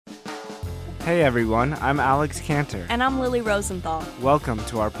Hey everyone, I'm Alex Cantor. And I'm Lily Rosenthal. Welcome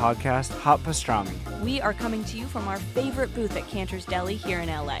to our podcast, Hot Pastrami. We are coming to you from our favorite booth at Cantor's Deli here in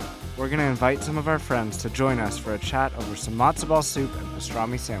LA. We're going to invite some of our friends to join us for a chat over some matzo ball soup and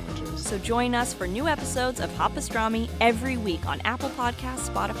pastrami sandwiches. So join us for new episodes of Hot Pastrami every week on Apple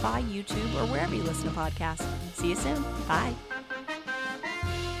Podcasts, Spotify, YouTube, or wherever you listen to podcasts. See you soon. Bye.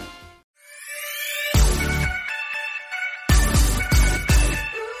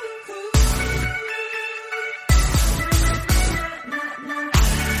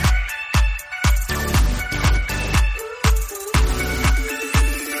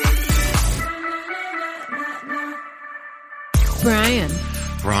 Brian.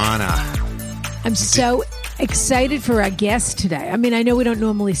 Rana. I'm so excited for our guest today. I mean, I know we don't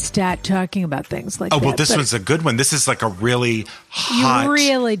normally start talking about things like that. Oh, well, this one's a good one. This is like a really hot... You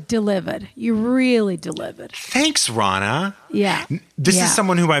really delivered. Thanks, Rana. Yeah. This is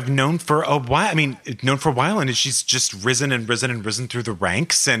someone who I've known for a while. I mean, known for a while, and she's just risen through the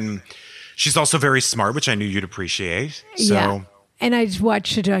ranks. And she's also very smart, which I knew you'd appreciate. So. Yeah. And I just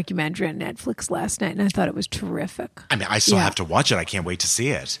watched a documentary on Netflix last night, and I thought it was terrific. I mean, I still have to watch it. I can't wait to see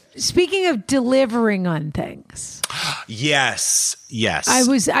it. Speaking of delivering on things. Yes.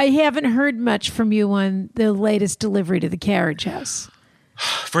 I haven't heard much from you on the latest delivery to the carriage house.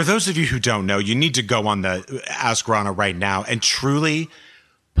 For those of you who don't know, you need to go on the Ask Rana right now and truly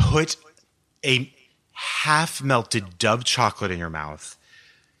put a half-melted Dove chocolate in your mouth.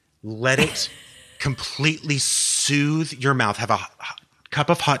 Let it completely soothe your mouth. Have a cup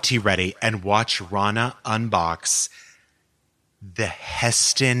of hot tea ready and watch Rana unbox the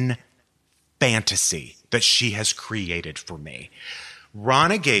Heston fantasy that she has created for me.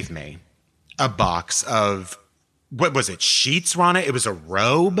 Rana gave me a box of, what was it, sheets, Rana? It was a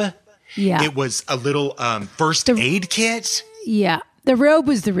robe. Yeah. It was a little first aid kit. Yeah. The robe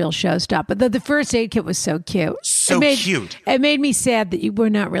was the real showstopper. The first aid kit was so cute. Cute. It made me sad that you were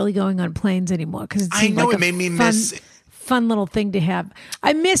not really going on planes anymore because it seemed like it made me miss fun little thing to have.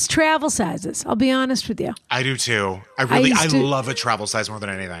 I miss travel sizes. I'll be honest with you. I do too. I love a travel size more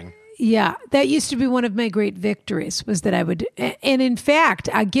than anything. Yeah, that used to be one of my great victories was that I would, and in fact,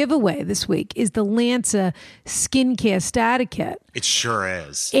 our giveaway this week is the Lanza skincare starter kit. It sure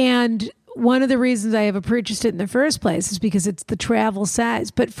is. And one of the reasons I ever purchased it in the first place is because it's the travel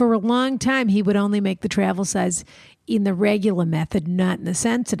size. But for a long time, he would only make the travel size in the regular method, not in the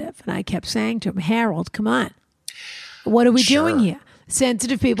sensitive. And I kept saying to him, Harold, come on. What are we doing here?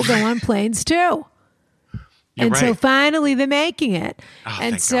 Sensitive people go on planes too. So finally they're making it. Oh,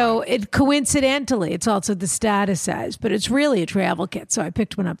 and so it coincidentally, it's also the starter size, but it's really a travel kit. So I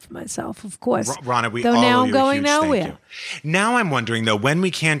picked one up for myself, of course. Rana, we though all now owe I'm you going a huge nowhere. thank you. Now I'm wondering though, when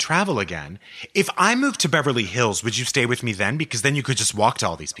we can travel again, if I moved to Beverly Hills, would you stay with me then? Because then you could just walk to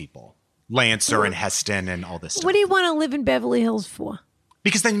all these people. Lancer and Heston and all this stuff. What do you want to live in Beverly Hills for?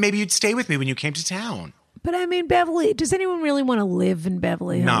 Because then maybe you'd stay with me when you came to town. But I mean, does anyone really want to live in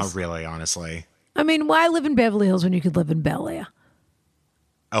Beverly Hills? Not really, honestly. I mean, why live in Beverly Hills when you could live in Bel Air?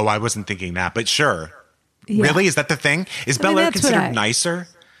 Oh, I wasn't thinking that, but sure. Yeah. Really? Is that the thing? Is Bel Air considered nicer?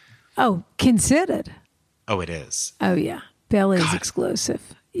 Oh, considered. Oh, it is. Oh, yeah. Bel Air is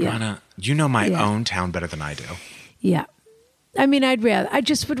exclusive. Yeah. Rana, you know my own town better than I do. Yeah. I mean, I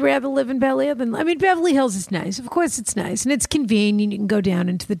just would rather live in Bel Air than, Beverly Hills is nice. Of course it's nice. And it's convenient. You can go down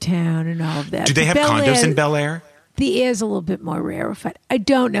into the town and all of that. Do they have condos in Bel Air? The air's a little bit more rarefied. I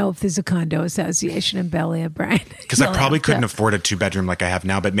don't know if there's a condo association in Bel Air, Brian. Because I probably couldn't afford a 2-bedroom like I have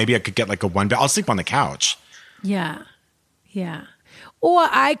now, but maybe I could get like a 1-bed. I'll sleep on the couch. Yeah. Yeah. Or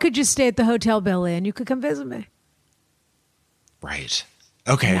I could just stay at the Hotel Bel Air and you could come visit me. Right.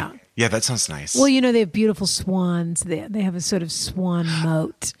 Okay. Yeah. Yeah, that sounds nice. Well, they have beautiful swans there. They have a sort of swan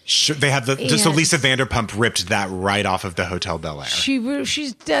moat. Sure, they have so Lisa Vanderpump ripped that right off of the Hotel Bel Air.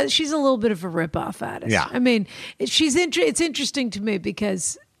 She's a little bit of a rip-off artist. Yeah. I mean, it's interesting to me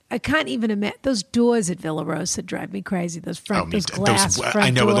because I can't even imagine those doors at Villa Rosa drive me crazy. Those glass front I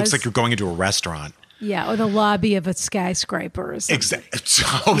know doors. It looks like you're going into a restaurant. Yeah, or the lobby of a skyscraper or something.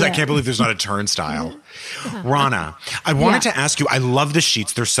 Exactly. Oh, yeah. I can't believe there's not a turnstile. Rana, I wanted to ask you, I love the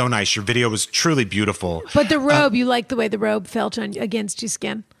sheets. They're so nice. Your video was truly beautiful. But the robe, you like the way the robe felt against your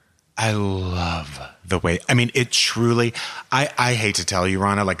skin? I love the way, it truly, I hate to tell you,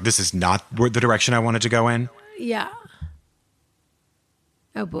 Rana, like this is not the direction I wanted to go in. Yeah.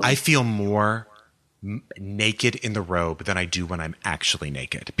 Oh, boy. I feel more naked in the robe than I do when I'm actually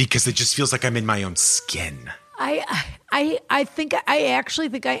naked because it just feels like I'm in my own skin. I actually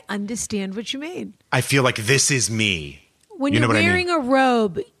think I understand what you mean. I feel like this is me. When you're wearing a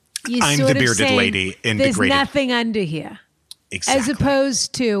robe, I'm the bearded lady in there's degraded. nothing under here. Exactly. As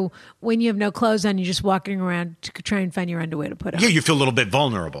opposed to when you have no clothes on, you're just walking around to try and find your underwear to put on. Yeah, you feel a little bit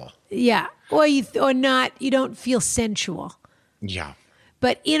vulnerable. Yeah. Or or not, you don't feel sensual. Yeah.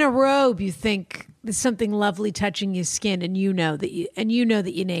 But in a robe, you think there's something lovely touching your skin, and you know that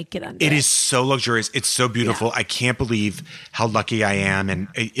you're naked under It is so luxurious. It's so beautiful. Yeah. I can't believe how lucky I am, and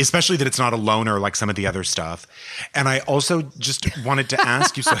especially that it's not a loner like some of the other stuff. And I also just wanted to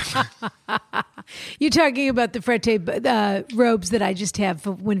ask you something. You're talking about the frette robes that I just have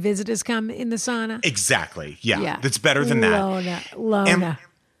for when visitors come in the sauna? Exactly. Yeah. That's better than that. Lona.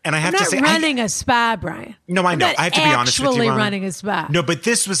 And I have to say, I'm not running a spa, Brian. No, I know. I have to be honest with you, actually Ronna. running a spa. No, but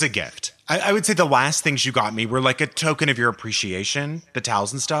this was a gift. I would say the last things you got me were like a token of your appreciation, the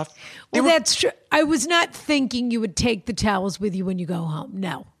towels and stuff. That's true. I was not thinking you would take the towels with you when you go home.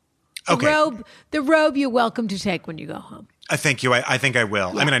 No. Okay. The robe you're welcome to take when you go home. Thank you. I think I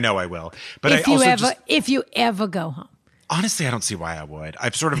will. Yeah. I mean, I know I will. But if you ever go home. Honestly, I don't see why I would.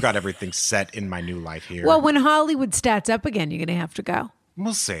 I've sort of got everything set in my new life here. Well, when Hollywood starts up again, you're going to have to go.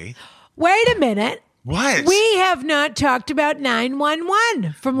 We'll see. Wait a minute. What? We have not talked about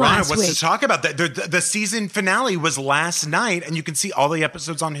 911 from last week. What's to talk about? The season finale was last night, and you can see all the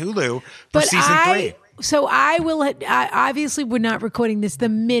episodes on Hulu for season 3. So I will. Obviously, we're not recording this the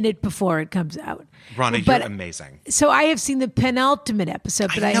minute before it comes out. Ronna, you're amazing. So I have seen the penultimate episode,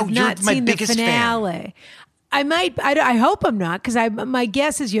 but I have not seen the finale. Fan. I hope I'm not, because my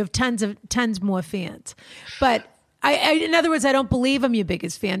guess is you have tons more fans, but. In other words, I don't believe I'm your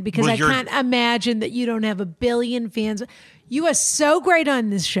biggest fan, because I can't imagine that you don't have a billion fans. You are so great on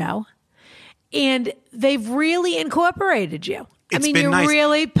this show, and they've really incorporated you. You're nice.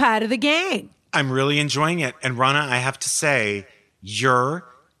 Really part of the gang. I'm really enjoying it. And Ronna, I have to say, your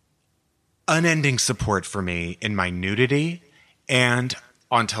unending support for me in my nudity and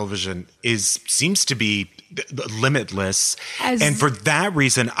on television seems to be limitless. And for that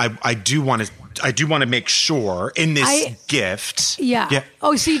reason, I do want to make sure in this gift. Yeah.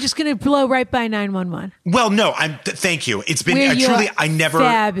 Oh, so you're just going to blow right by 911? Well, no. Thank you. It's been truly. I never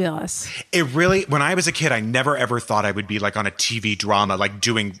fabulous. It really. When I was a kid, I never ever thought I would be like on a TV drama, like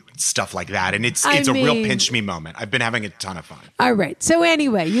doing stuff like that. And it's a real pinch me moment. I've been having a ton of fun. All right. So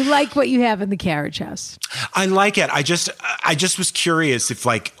anyway, you like what you have in the carriage house? I like it. I just was curious if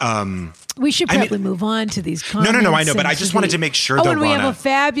we should probably move on to these comments. No, I know, but I just wanted to make sure that we have a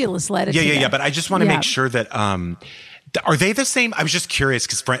fabulous letter. Yeah, but I just want to make sure that are they the same? I was just curious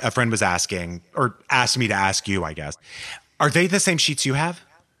because a friend was asking, or asked me to ask you, I guess. Are they the same sheets you have?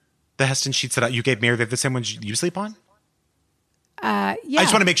 The Heston sheets that you gave me, are they the same ones you sleep on? Yeah. I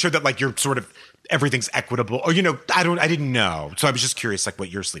just want to make sure that you're sort of everything's equitable, or I didn't know, so I was just curious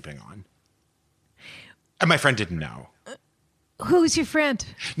what you're sleeping on. And my friend didn't know. Who's your friend?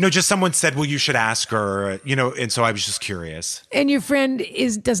 No, just someone said, well, you should ask her, and so I was just curious. And your friend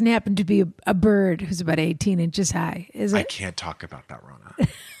doesn't happen to be a bird who's about 18 inches high, is it? I can't talk about that, Ronna.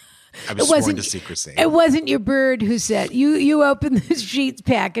 I was sworn to secrecy. It wasn't your bird who said, you opened the sheets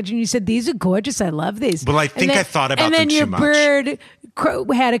package and you said, these are gorgeous, I love these. Well, I think I thought about them too much. And then your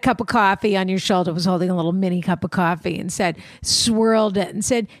bird had a cup of coffee on your shoulder, was holding a little mini cup of coffee, and swirled it and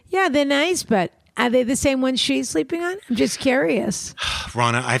said, yeah, they're nice, but are they the same ones she's sleeping on? I'm just curious.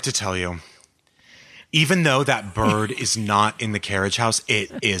 Ronna, I have to tell you, even though that bird is not in the carriage house,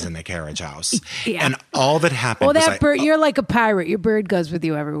 it is in the carriage house. Yeah. And all that happened was bird, you're like a pirate. Your bird goes with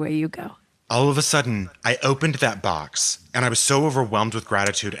you everywhere you go. All of a sudden, I opened that box, and I was so overwhelmed with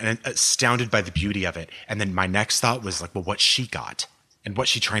gratitude and astounded by the beauty of it. And then my next thought was well, what's she got? And what's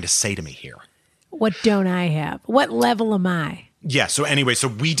she trying to say to me here? What don't I have? What level am I? Yeah, so anyway,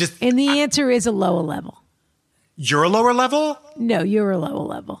 we just... And the answer is a lower level. You're a lower level? No, you're a lower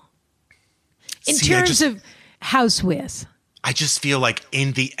level. In terms of housewares. I just feel like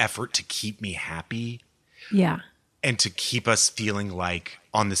in the effort to keep me happy. Yeah. And to keep us feeling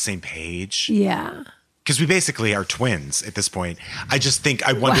on the same page. Yeah. Because we basically are twins at this point. I just think,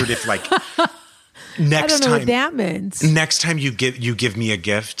 I wondered if next I don't know time... what that means. Next time you give me a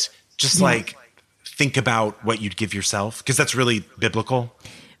gift, just think about what you'd give yourself, because that's really biblical.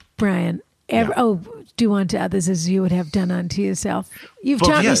 Brian, do unto others as you would have done unto yourself. You've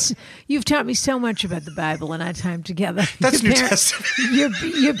taught me so much about the Bible in our time together. That's New Testament.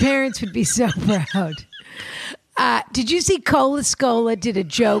 Your parents would be so proud. Did you see Cola Scola did a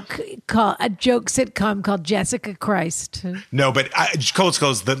joke sitcom called Jessica Christ? No, but Cola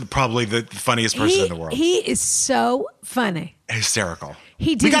Scola's probably the funniest person in the world. He is so funny. Hysterical.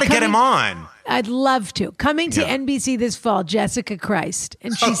 We got to get him on. I'd love to. Coming to NBC this fall, Jessica Christ.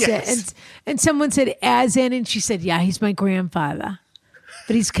 And she said, and someone said, as in, and she said, yeah, he's my grandfather.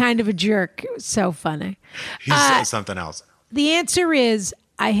 But he's kind of a jerk. It was so funny. He's something else. The answer is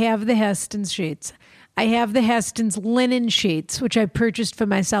I have the Heston's sheets. I have the Heston's linen sheets, which I purchased for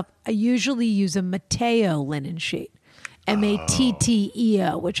myself. I usually use a Mateo linen sheet,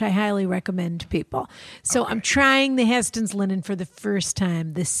 Matteo, which I highly recommend to people. So I'm trying the Heston's linen for the first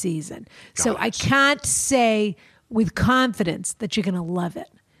time this season. So I can't say with confidence that you're going to love it,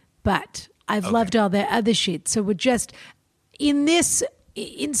 but I've loved all the other sheets. So we're just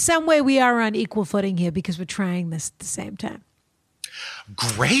in some way we are on equal footing here because we're trying this at the same time.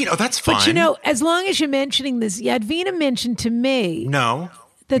 Great. Oh, that's fun. But as long as you're mentioning this, Yadvina mentioned to me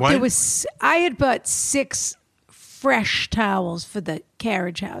that I had bought 6 fresh towels for the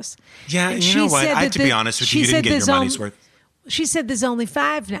carriage house. Yeah, and you know what? I have to be honest with you. You didn't get your money's worth. She said there's only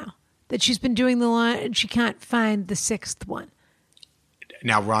 5 now, that she's been doing the line and she can't find the 6th one.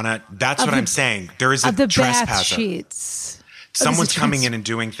 Now, Rana, that's what I'm saying. There is a the trespasser. Bath sheets. Someone's coming in and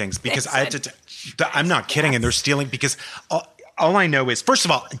doing things because I had to. I'm not kidding, and they're stealing because all I know is, first of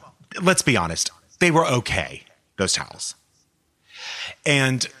all, let's be honest, they were okay, those towels.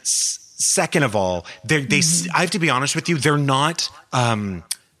 And second of all, I have to be honest with you, they're not,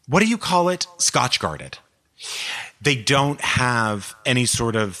 what do you call it? Scotch guarded. They don't have any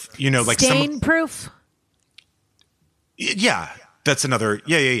sort of, like stain proof? Yeah, that's another,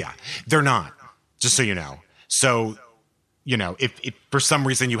 yeah. They're not, just so you know. So, if for some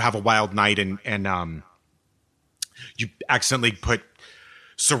reason you have a wild night and you accidentally put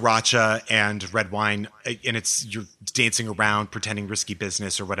sriracha and red wine and you're dancing around pretending risky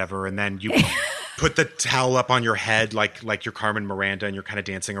business or whatever, and then you put the towel up on your head like you're Carmen Miranda and you're kind of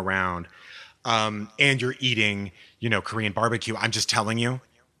dancing around, and you're eating Korean barbecue. I'm just telling you,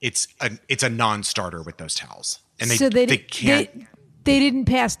 it's a non-starter with those towels, and they can't. They didn't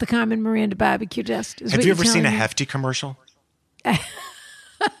pass the Carmen Miranda barbecue test. Have you ever seen a Hefty commercial?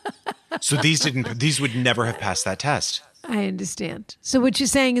 So these would never have passed that test. I understand. So what you're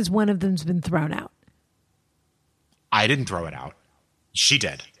saying is one of them's been thrown out. I didn't throw it out. She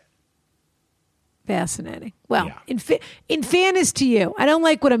did. Fascinating. Well, yeah. in fairness to you, I don't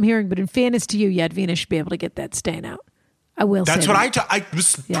like what I'm hearing, but in fairness to you, Yadvina should be able to get that stain out. I will That's say what that. I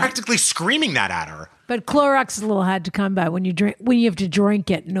was practically screaming that at her. But Clorox is a little hard to come by when you have to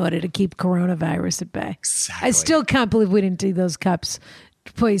drink it in order to keep coronavirus at bay. Exactly. I still can't believe we didn't do those cups.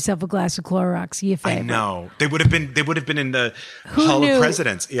 Pour yourself a glass of Clorox. Your favorite. I know. They would have been in the Hall of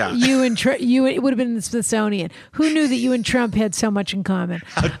Presidents. Yeah. It would have been in the Smithsonian. Who knew that you and Trump had so much in common?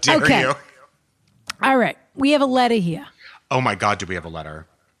 How dare you? All right. We have a letter here. Oh my God, do we have a letter?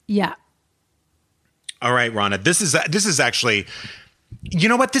 Yeah. All right, Rana. This is actually, you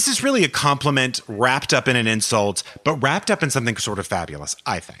know what? This is really a compliment wrapped up in an insult, but wrapped up in something sort of fabulous,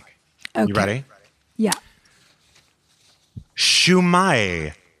 I think. Okay. You ready? Yeah.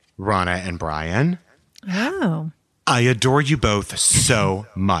 Shumai, Rana and Brian. Oh. I adore you both so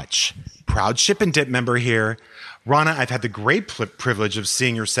much. Proud Ship and Dip member here. Rana, I've had the great privilege of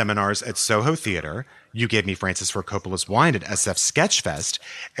seeing your seminars at Soho Theater. You gave me Francis Ford Coppola's wine at SF Sketchfest,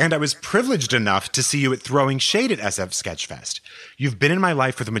 and I was privileged enough to see you at Throwing Shade at SF Sketchfest. You've been in my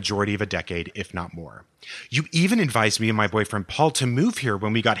life for the majority of a decade, if not more. You even advised me and my boyfriend Paul to move here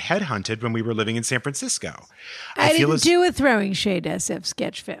when we got headhunted when we were living in San Francisco. I didn't do a Throwing Shade SF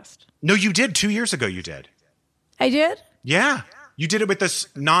Sketchfest. No, you did. 2 years ago you did. I did? Yeah. You did it with us,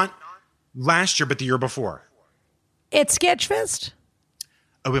 not last year, but the year before. At Sketchfest?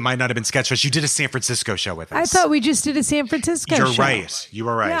 Oh, it might not have been Sketchfest. You did a San Francisco show with us. I thought we just did a San Francisco show. You're right. You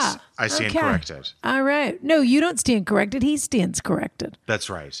are right. Yeah. I stand corrected. All right. No, you don't stand corrected. He stands corrected.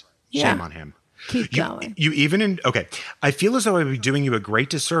 That's right. Yeah. Shame on him. Keep going. Okay. I feel as though I would be doing you a great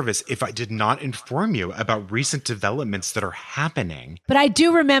disservice if I did not inform you about recent developments that are happening. But I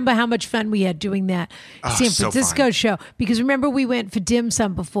do remember how much fun we had doing that San Francisco show. Because remember we went for dim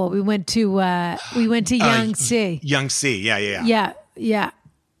sum before. We went to Young C. Young C. Yeah. Yeah.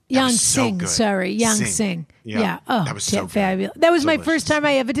 Young Sing. Sorry. Young Sing. Yeah. Oh, that was so fabulous. That was my first time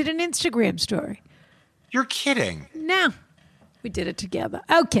I ever did an Instagram story. You're kidding. No. We did it together.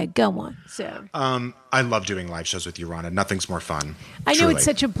 Okay, go on. So, I love doing live shows with you, Rana. Nothing's more fun. I know it's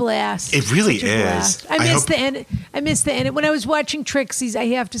such a blast. It really is. I miss the end. I miss the end. When I was watching Trixie's, I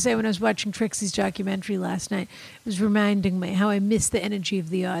have to say, when I was watching Trixie's documentary last night, it was reminding me how I miss the energy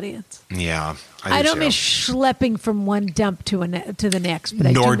of the audience. Yeah, I don't miss schlepping from one dump to the next.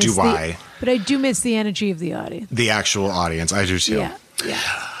 But Nor do I. But I do miss the energy of the audience. The actual audience. I do too. Yeah.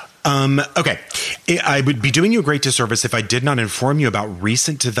 Okay. I would be doing you a great disservice if I did not inform you about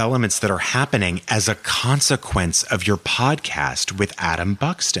recent developments that are happening as a consequence of your podcast with Adam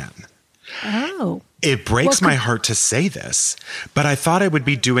Buxton. Oh. It breaks my heart to say this, but I thought I would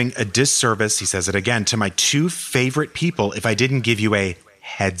be doing a disservice, he says it again, to my two favorite people if I didn't give you a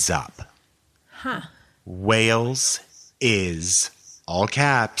heads up. Huh. Wales is, all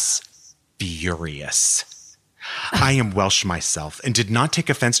caps, furious. I am Welsh myself and did not take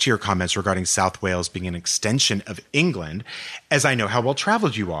offense to your comments regarding South Wales being an extension of England, as I know how well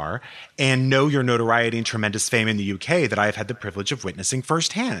traveled you are and know your notoriety and tremendous fame in the UK that I have had the privilege of witnessing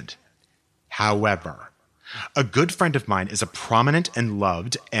firsthand. However, a good friend of mine is a prominent and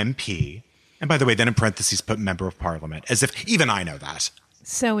loved MP, and by the way, then in parentheses put Member of Parliament, as if even I know that.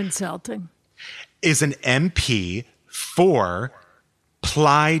 So insulting. Is an MP for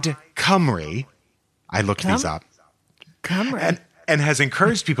Plaid Cymru. I looked these up. Cymru. And has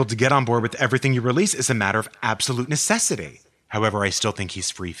encouraged people to get on board with everything you release as a matter of absolute necessity. However, I still think he's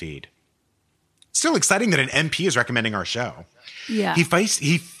free feed. Still exciting that an MP is recommending our show. Yeah. He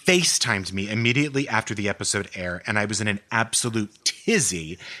FaceTimed me immediately after the episode aired, and I was in an absolute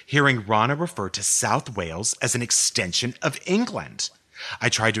tizzy hearing Rana refer to South Wales as an extension of England. I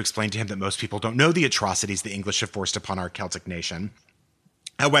tried to explain to him that most people don't know the atrocities the English have forced upon our Celtic nation.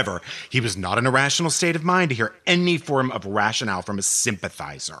 However, he was not in a rational state of mind to hear any form of rationale from a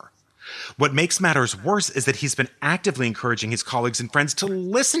sympathizer. What makes matters worse is that he's been actively encouraging his colleagues and friends to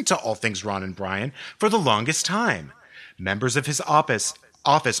listen to All Things Ron and Brian for the longest time. Members of his office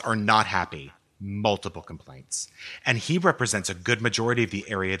are not happy. Multiple complaints. And he represents a good majority of the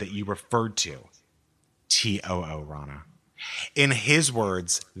area that you referred to. TOO, Rana. In his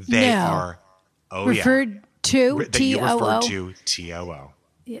words, they are... Oh, referred to that TOO? you referred to TOO.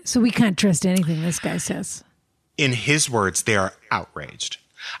 Yeah, so we can't trust anything this guy says. In his words, they are outraged.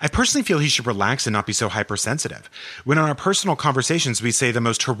 I personally feel he should relax and not be so hypersensitive. When in our personal conversations we say the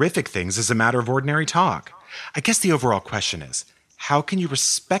most horrific things as a matter of ordinary talk. I guess the overall question is, how can you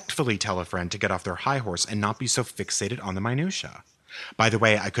respectfully tell a friend to get off their high horse and not be so fixated on the minutia? By the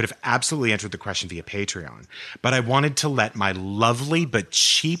way, I could have absolutely answered the question via Patreon, but I wanted to let my lovely but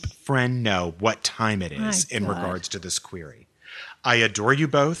cheap friend know what time it is in regards to this query. I adore you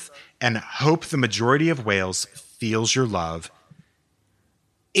both and hope the majority of Wales feels your love.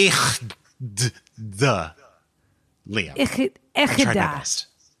 Liam. I tried my best.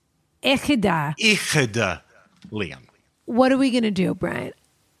 Liam. What are we going to do, Brian?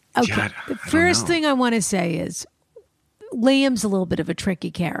 Okay. God, the first thing I want to say is Liam's a little bit of a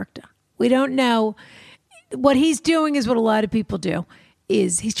tricky character. We don't know. What he's doing is what a lot of people do,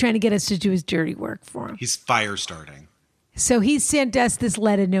 is he's trying to get us to do his dirty work for him. He's fire starting. So he sent us this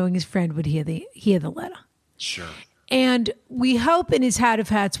letter knowing his friend would hear the letter. Sure. And we hope in his heart of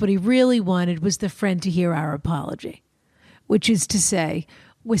hearts what he really wanted was the friend to hear our apology, which is to say,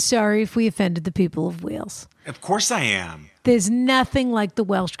 we're sorry if we offended the people of Wales. Of course I am. There's nothing like the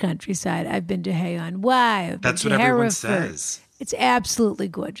Welsh countryside. I've been to Hay on Wye. That's what everyone says. It's absolutely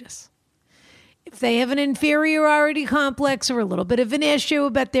gorgeous. If they have an inferiority complex or a little bit of an issue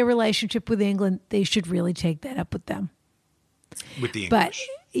about their relationship with England, they should really take that up with them. With the English.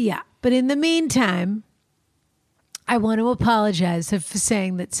 But in the meantime, I want to apologize for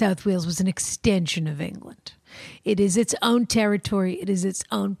saying that South Wales was an extension of England. It is its own territory. It is its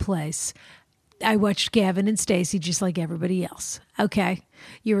own place. I watched Gavin and Stacey just like everybody else. Okay.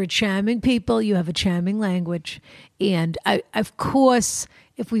 You're a charming people. You have a charming language. And of course,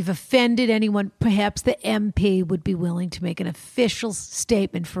 if we've offended anyone, perhaps the MP would be willing to make an official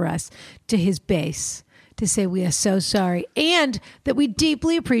statement for us to his base to say we are so sorry and that we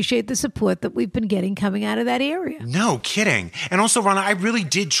deeply appreciate the support that we've been getting coming out of that area. No kidding. And also, Rana, I really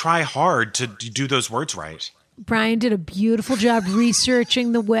did try hard to do those words right. Brian did a beautiful job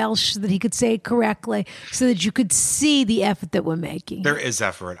researching the Welsh so that he could say it correctly so that you could see the effort that we're making. There is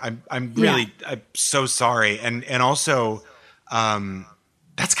effort. I'm so sorry. And also,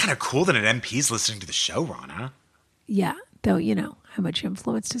 that's kind of cool that an MP's listening to the show, Rana. Yeah. Though, how much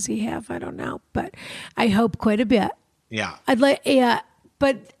influence does he have? I don't know. But I hope quite a bit. Yeah.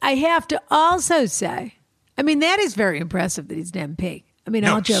 But I have to also say, that is very impressive that he's an MP.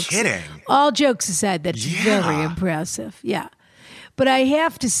 No kidding. All jokes aside, that's very impressive. Yeah. But I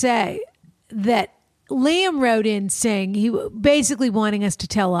have to say that Liam wrote in saying he basically wanting us to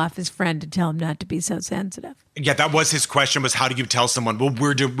tell off his friend to tell him not to be so sensitive. Yeah, that was his question, was how do you tell someone? Well,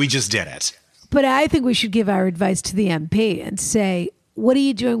 we just did it. But I think we should give our advice to the MP and say, what are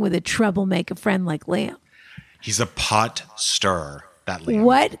you doing with a troublemaker friend like Liam? He's a pot stirrer, that Liam.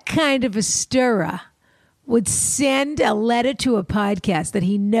 What kind of a stirrer would send a letter to a podcast that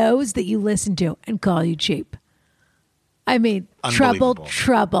he knows that you listen to and call you cheap? Trouble.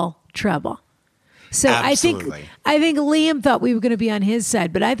 So Absolutely. I think Liam thought we were going to be on his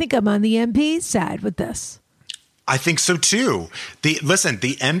side, but I think I'm on the MP's side with this. I think so too. The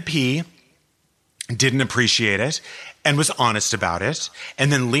MP didn't appreciate it and was honest about it.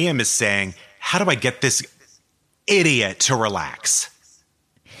 And then Liam is saying, how do I get this idiot to relax?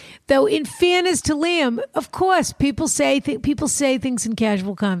 Though, in fairness to Liam, of course, people say things in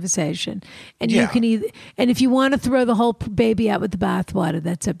casual conversation, and you can and if you want to throw the whole baby out with the bathwater,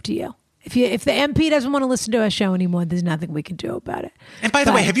 that's up to you. If the MP doesn't want to listen to our show anymore, there's nothing we can do about it. And by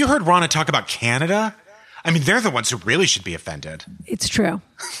the way, have you heard Ronna talk about Canada? I mean, they're the ones who really should be offended. It's true.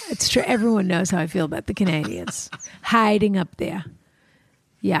 It's true. Everyone knows how I feel about the Canadians hiding up there.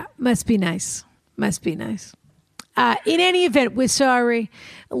 Yeah, must be nice. Must be nice. In any event, we're sorry.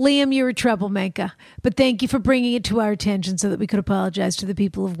 Liam, you're a troublemaker. But thank you for bringing it to our attention so that we could apologize to the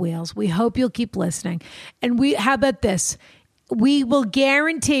people of Wales. We hope you'll keep listening. And how about this? We will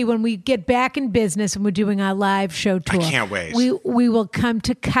guarantee when we get back in business and we're doing our live show tour. I can't wait. We will come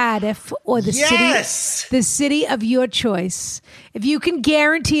to Cardiff or the city of your choice. If you can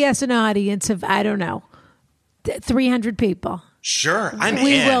guarantee us an audience of, I don't know, 300 people. Sure,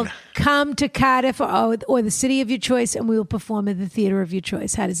 We will come to Cardiff or the city of your choice, and we will perform at the theater of your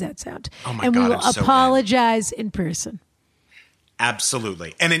choice. How does that sound? Oh my and God, we will I'm so apologize in person.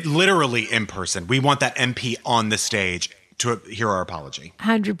 Absolutely. And literally in person. We want that MP on the stage to hear our apology.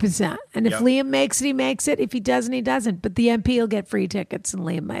 100%. And if Liam makes it, he makes it. If he doesn't, he doesn't. But the MP will get free tickets, and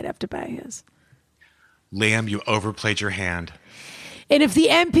Liam might have to buy his. Liam, you overplayed your hand. And if the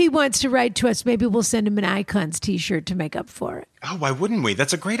MP wants to write to us, maybe we'll send him an Icons t-shirt to make up for it. Oh, why wouldn't we?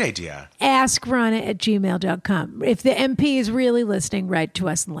 That's a great idea. AskRonna@gmail.com. If the MP is really listening, write to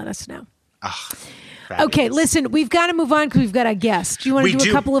us and let us know. Okay, listen, we've got to move on because we've got our guest. Do you want to do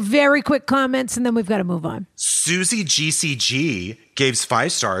a couple of very quick comments and then we've got to move on? Susie GCG gave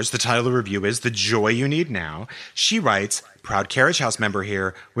 5 stars. The title of the review is The Joy You Need Now. She writes, proud Carriage House member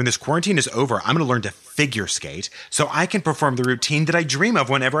here. When this quarantine is over, I'm going to learn to figure skate so I can perform the routine that I dream of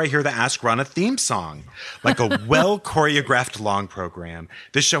whenever I hear the Ask Ronna theme song. Like a well-choreographed long program,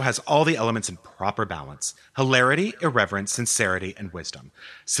 this show has all the elements in proper balance. Hilarity, irreverence, sincerity, and wisdom.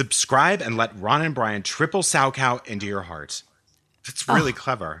 Subscribe and let Ronna and Brian triple sow-cow into your heart. That's really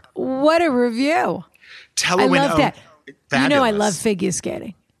clever. What a review. I love that. Fabulous. You know I love figure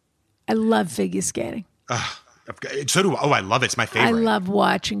skating. I love figure skating. So do I. Oh, I love it. It's my favorite. I love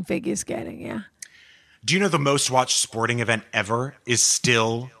watching figure skating, yeah. Do you know the most watched sporting event ever is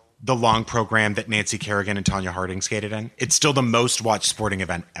still the long program that Nancy Kerrigan and Tanya Harding skated in? It's still the most watched sporting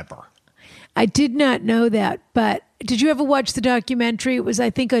event ever. I did not know that, but did you ever watch the documentary? It was, I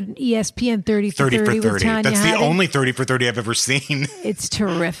think, on ESPN 30 for 30 with Tanya That's Harding. the only 30 for 30 I've ever seen. It's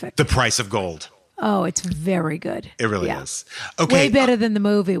terrific. The Price of Gold. Oh, it's very good. It really is. Okay. Way better than the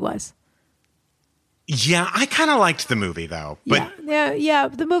movie was. Yeah, I kind of liked the movie, though. But Yeah.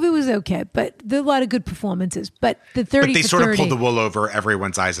 The movie was okay, but there are a lot of good performances. But the 30 But they for sort 30, of pulled the wool over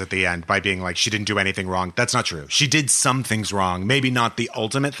everyone's eyes at the end by being like, she didn't do anything wrong. That's not true. She did some things wrong. Maybe not the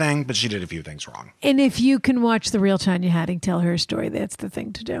ultimate thing, but she did a few things wrong. And if you can watch the real Tanya Harding tell her story, that's the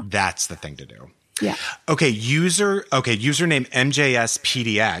thing to do. That's the thing to do. Yeah. Okay, username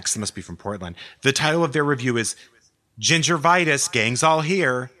MJSPDX, that must be from Portland. The title of their review is Gingivitis, Gang's All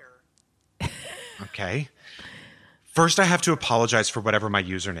Here. Okay. First, I have to apologize for whatever my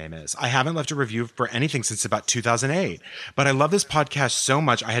username is. I haven't left a review for anything since about 2008, but I love this podcast so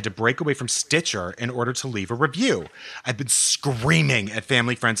much I had to break away from Stitcher in order to leave a review. I've been screaming at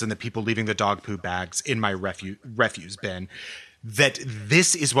family, friends, and the people leaving the dog poo bags in my refuse bin that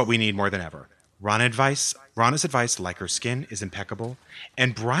this is what we need more than ever. Ronna's advice, like her skin, is impeccable,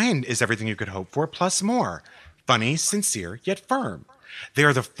 and Brian is everything you could hope for, plus more. Funny, sincere, yet firm. They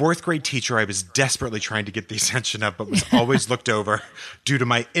are the 4th grade teacher I was desperately trying to get the attention of, but was always looked over due to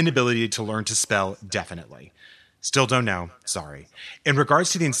my inability to learn to spell definitely. Still don't know. Sorry. In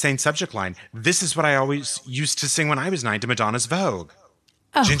regards to the insane subject line, this is what I always used to sing when I was 9 to Madonna's Vogue.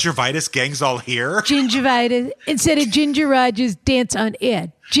 Oh. Gingivitis, Gang's All Here. Gingivitis. Instead of Ginger Rogers, Dance on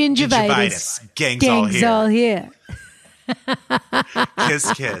Air. Gingivitis, Gang's All Here.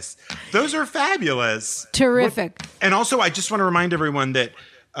 Kiss, kiss. Those are fabulous. Terrific. And also, I just want to remind everyone that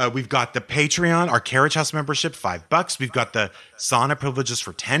we've got the Patreon, our Carriage House membership, $5. We've got the sauna privileges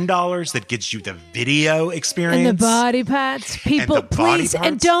for $10 that gets you the video experience. And the body parts. People, please,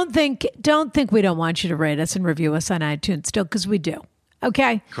 and don't think we don't want you to rate us and review us on iTunes still, because we do.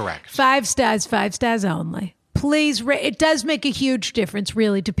 Okay? Correct. 5 stars only. Please, it does make a huge difference,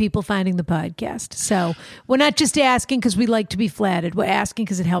 really, to people finding the podcast. So we're not just asking because we like to be flattered. We're asking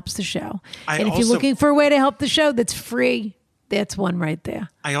because it helps the show. And if you're looking for a way to help the show that's free, That's one right there.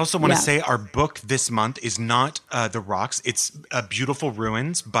 I also want to say our book this month is not The Rocks. It's Beautiful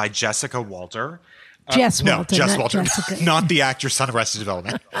Ruins by Jessica Walter. Jess Walter. Jess not Walter. Jessica. Not the actress on Arrested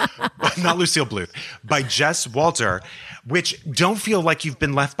Development. Not Lucille Bluth. By Jess Walter, which don't feel like you've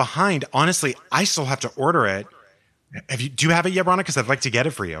been left behind. Honestly, I still have to order it. Do you have it yet, Ronna? Because I'd like to get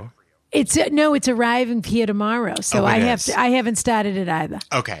it for you. It's arriving here tomorrow, so I haven't started it either.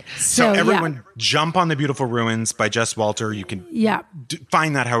 Okay, so everyone jump on The Beautiful Ruins by Jess Walter. You can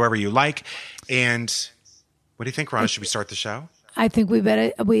find that however you like. And what do you think, Ronna? Should we start the show? I think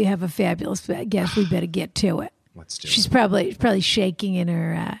we have a fabulous guest. We better get to it. Let's do She's it. probably shaking in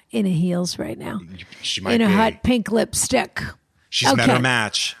her heels right now. She might in be. a hot pink lipstick. She's met her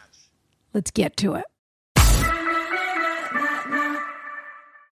match. Let's get to it.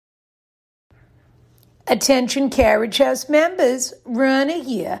 Attention Carriage House members, Ronna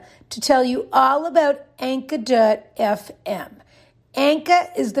here to tell you all about Anchor.fm. Anchor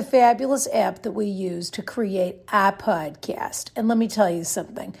is the fabulous app that we use to create our podcast. And let me tell you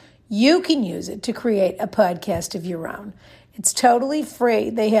something. You can use it to create a podcast of your own. It's totally free.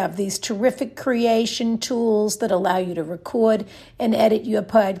 They have these terrific creation tools that allow you to record and edit your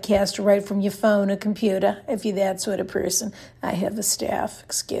podcast right from your phone or computer, if you're that sort of person. I have a staff,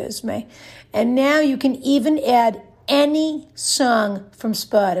 excuse me. And now you can even add any song from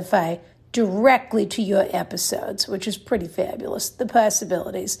Spotify directly to your episodes, which is pretty fabulous. The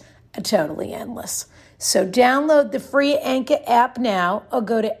possibilities are totally endless. So download the free Anchor app now or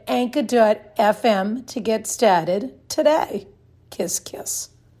go to anchor.fm to get started today. Kiss, kiss.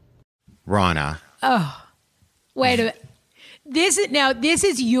 Ronna. Oh, wait a minute. This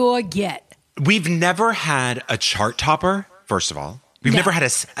is your get. We've never had a chart topper, first of all. We've never had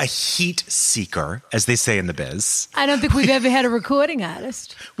a heat seeker, as they say in the biz. I don't think we've ever had a recording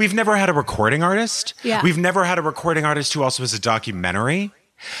artist. We've never had a recording artist. Yeah. We've never had a recording artist who also has a documentary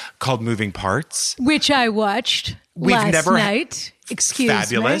called Moving Parts, which I watched last night. Excuse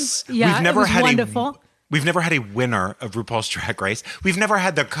fabulous. me. Yeah, we've never it was had wonderful. We've never had a winner of RuPaul's Drag Race. We've never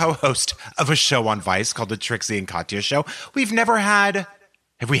had the co-host of a show on Vice called the Trixie and Katya Show. We've never had.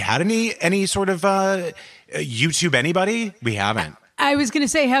 Have we had any sort of YouTube anybody? We haven't. I was going to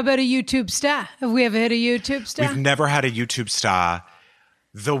say, how about a YouTube star? Have we ever had a YouTube star? We've never had a YouTube star.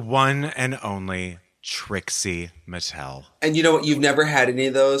 The one and only Trixie Mattel. And you know what? You've never had any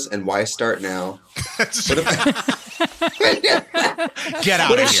of those, and why start now? Get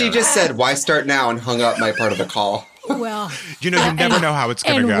out What of if here. she just said, why start now, and hung up my part of the call? Well, you never know how it's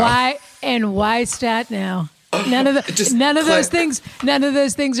going to go. Why start now? None of those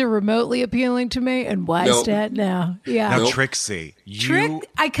things are remotely appealing to me. And why stat now? Yeah. Now, Trixie,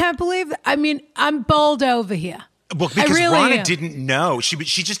 I can't believe. I mean, I'm bowled over here. Well, because really Ronna didn't know. She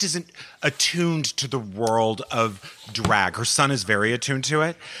just isn't attuned to the world of drag. Her son is very attuned to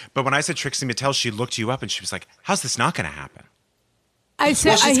it. But when I said Trixie Mattel, she looked you up and she was like, how's this not going to happen?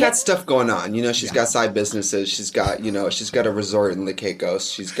 She's got stuff going on. She's got side businesses. She's got a resort in the Caicos.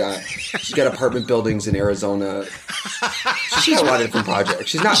 She's got apartment buildings in Arizona. She's got a lot of different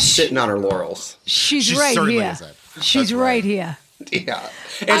projects. She's not sitting on her laurels. She's right here. She's right here. Yeah.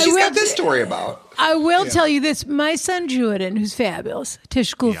 And she's got this story about. I will tell you this. My son Jordan, who's fabulous, Tisch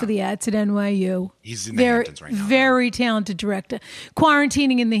School for the Arts at NYU. He's in the Hamptons right now. Very talented director.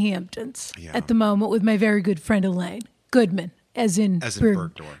 Quarantining in the Hamptons at the moment with my very good friend Elaine Goodman. As in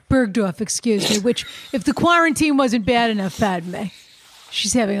Bergdorf. Bergdorf, excuse me, which if the quarantine wasn't bad enough, pardon me,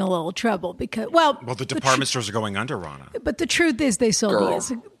 she's having a little trouble because, well, the department stores are going under, Ronna. But the truth is they sold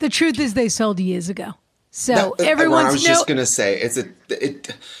years ago. The truth is they sold years ago. So I everyone's was just going to say, it's a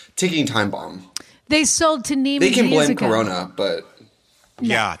ticking time bomb. They sold to Neiman. They can years blame ago. Corona, but.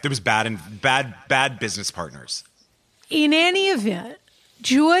 Yeah, there was bad business partners. In any event,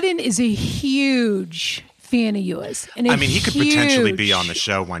 Jordan is a huge fan of yours. And he could potentially be on the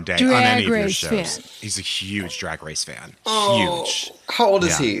show one day on any of your shows. Fan. He's a huge Drag Race fan. Oh, huge. How old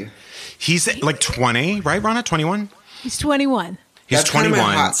is he? He's like 20, right, Ronna? 21? He's 21. He's That's 21. kind of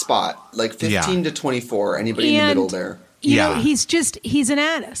my hot spot. Like 15 to 24. Anybody in the middle there. You know, he's an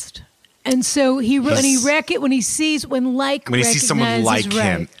artist. And so when he sees someone like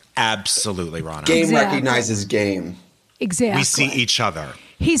him, absolutely, Ronna. Game recognizes game. Exactly. We see each other.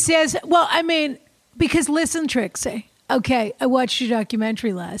 He says, because listen, Trixie, okay, I watched your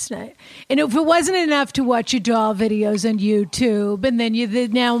documentary last night. And if it wasn't enough to watch your doll videos on YouTube, and then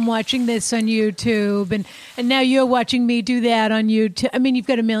now I'm watching this on YouTube, and now you're watching me do that on YouTube. I mean, you've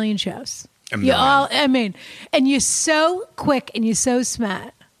got a million shows. And you're so quick and you're so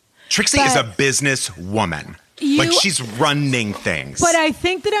smart. Trixie is a business woman. She's running things. But I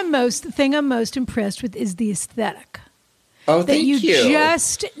think that the thing I'm most impressed with is the aesthetic. Oh, that thank you you.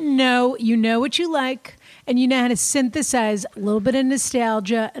 just know, you know what you like, and you know how to synthesize a little bit of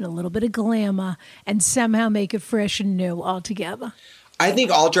nostalgia and a little bit of glamour and somehow make it fresh and new all together. I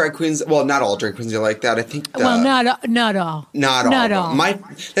think all drag queens, well, not all drag queens are like that. I think not all. Not all.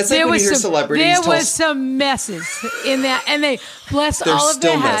 That's like There when you hear some, celebrities there was some messes in that, and they bless all of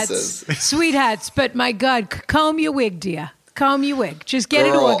their hats, sweethearts. But my God, comb your wig, dear. Comb your wig. Just get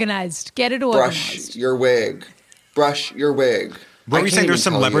it organized. Get it organized. Brush your wig. Brush your wig. What were you saying? There's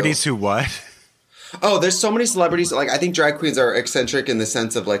celebrities who what? Oh, there's so many celebrities. Like, I think drag queens are eccentric in the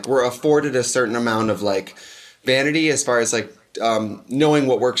sense of, like, we're afforded a certain amount of, like, vanity as far as, like, knowing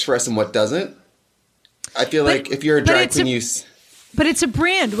what works for us and what doesn't. I feel like if you're a drag queen, but it's a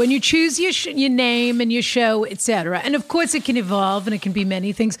brand when you choose your name and your show, etc. And of course, it can evolve and it can be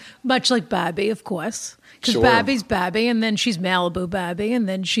many things, much like Barbie, of course. Because Barbie's Barbie, and then she's Malibu Barbie, and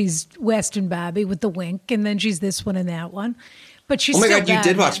then she's Western Barbie with the wink, and then she's this one and that one. But she's still Barbie. You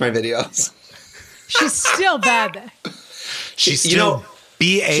did watch my videos. She's still Barbie. She's still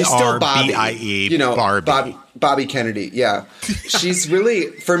BARBIE, Barbie. Bobby Kennedy, yeah. She's really,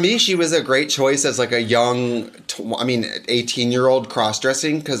 for me, she was a great choice as like a young, 18-year-old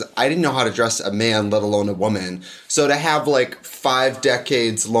cross-dressing, because I didn't know how to dress a man, let alone a woman. So to have like 5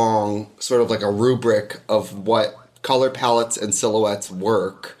 decades long, sort of like a rubric of what color palettes and silhouettes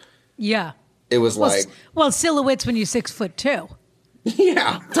work. Yeah. It was silhouettes when you're 6'2".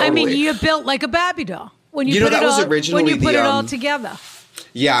 Yeah, totally. I mean, you're built like a Barbie doll. When you put it all together.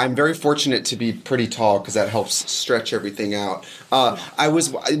 Yeah, I'm very fortunate to be pretty tall because that helps stretch everything out.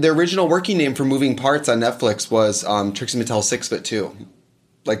 The original working name for Moving Parts on Netflix was Trixie Mattel 6'2",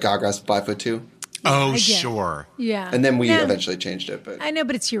 like Gaga's 5'2". Oh, sure. Yeah. And then we eventually changed it. But I know,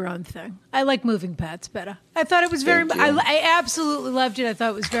 but it's your own thing. I like Moving Parts better. I thought it was I absolutely loved it. I thought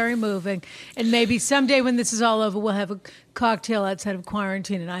it was very moving. And maybe someday when this is all over, we'll have a cocktail outside of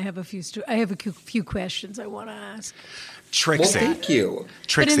quarantine, and I have a few questions I want to ask. Trixie. Well, thank you.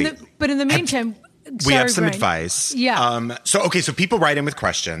 Trixie. But in the meantime, we have some advice. Yeah. So people write in with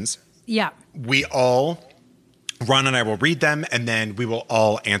questions. Yeah. Ron and I will read them, and then we will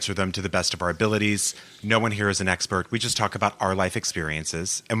all answer them to the best of our abilities. No one here is an expert. We just talk about our life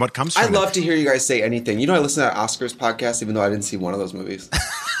experiences and what comes from them. I love to hear you guys say anything. I listen to Oscars podcast, even though I didn't see one of those movies.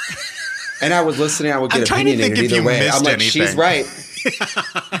 And I was listening. I would get opinionated either way. I'm like, anything. She's right.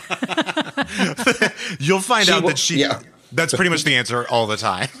 You'll find out that that's pretty much the answer all the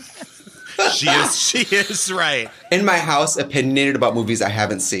time. She is right. In my house, opinionated about movies I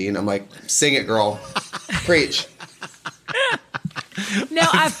haven't seen. I'm like, sing it, girl. Preach. Now,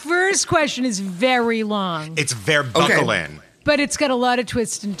 our first question is very long. It's very buckle in. But it's got a lot of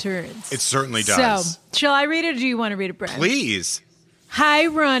twists and turns. It certainly does. So, shall I read it or do you want to read it, Brian? Please. Hi,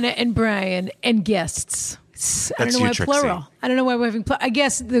 Ronna and Brian and guests. I don't know why plural. I don't know why we're having plural. I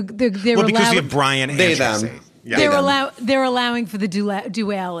guess they're because we have Brian and Trixie. Yeah. They're allowing for the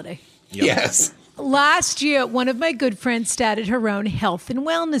duality. Yep. Yes. Last year, one of my good friends started her own health and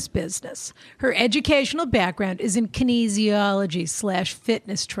wellness business. Her educational background is in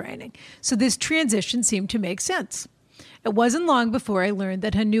kinesiology/fitness training, so this transition seemed to make sense. It wasn't long before I learned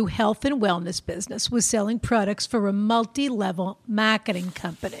that her new health and wellness business was selling products for a multi-level marketing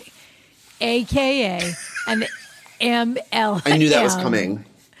company, a.k.a. an MLM. I knew that was coming.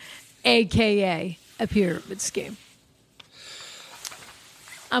 A.k.a. a pyramid scheme.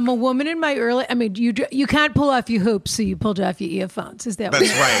 I'm a woman in my early... I mean, you can't pull off your hoops, so you pulled off your earphones. Is that That's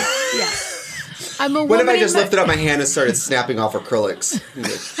right. Yeah. I'm a woman. What if I just lifted up my hand and started snapping off acrylics?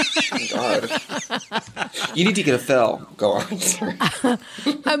 Oh, God. You need to get a fill. Go on. Sorry.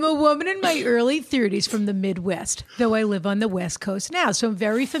 I'm a woman in my early 30s from the Midwest, though I live on the West Coast now, so I'm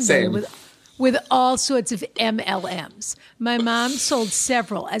very familiar with all sorts of MLMs. My mom sold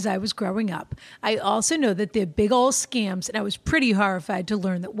several as I was growing up. I also know that they're big old scams, and I was pretty horrified to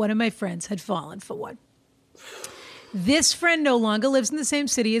learn that one of my friends had fallen for one. This friend no longer lives in the same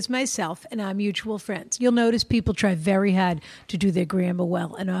city as myself, and our mutual friends. You'll notice people try very hard to do their grammar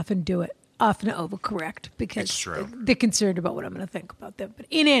well and often overcorrect because they're concerned about what I'm going to think about them. But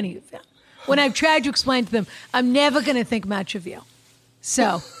in any event, when I've tried to explain to them, I'm never going to think much of you.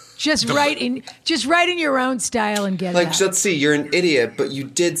 So... Just write in your own style and get it out. Let's see, you're an idiot, but you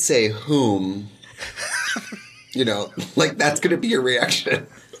did say whom. That's going to be your reaction.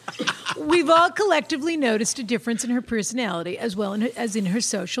 We've all collectively noticed a difference in her personality as well as in her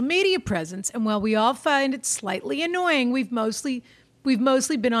social media presence. And while we all find it slightly annoying, we've mostly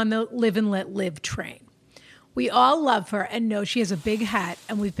been on the live and let live train. We all love her and know she has a big hat,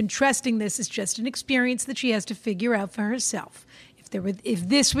 and we've been trusting this is just an experience that she has to figure out for herself. If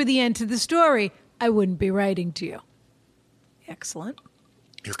this were the end to the story, I wouldn't be writing to you. Excellent.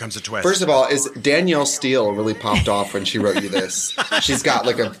 Here comes a twist. First of all, is Danielle Steele really popped off when she wrote you this? She's got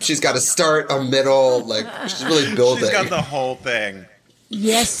a start, a middle, she's really building. She's got the whole thing.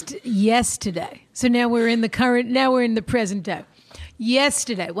 Yesterday. So now we're in the present day.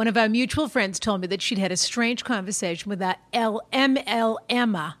 Yesterday, one of our mutual friends told me that she'd had a strange conversation with our LML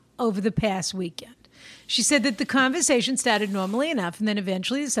Emma over the past weekend. She said that the conversation started normally enough, and then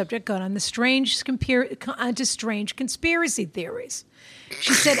eventually the subject got on onto strange conspiracy theories.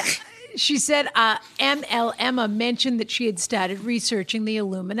 She said ML Emma mentioned that she had started researching the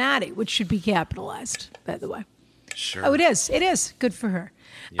Illuminati, which should be capitalized, by the way. Sure. Oh, it is. It is. Good for her.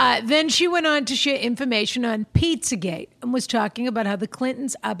 Yeah. Then she went on to share information on Pizzagate and was talking about how the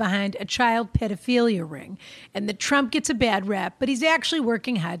Clintons are behind a child pedophilia ring and that Trump gets a bad rap, but he's actually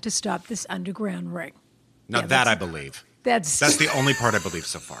working hard to stop this underground ring. Now that I believe. That's the only part I believe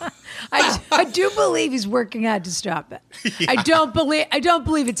so far. I do believe he's working hard to stop it. Yeah. I don't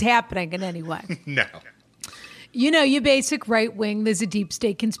believe it's happening in any way. No. You know, your basic right wing, there's a deep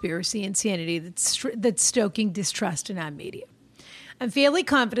state conspiracy insanity that's stoking distrust in our media. I'm fairly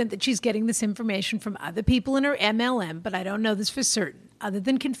confident that she's getting this information from other people in her MLM, but I don't know this for certain. Other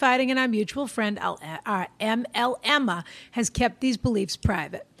than confiding in our mutual friend, our ML Emma has kept these beliefs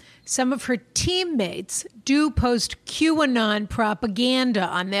private. Some of her teammates do post QAnon propaganda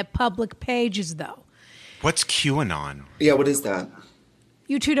on their public pages, though. What's QAnon? Yeah, what is that?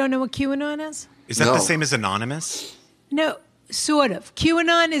 You two don't know what QAnon is? Is that the same as Anonymous? No, sort of.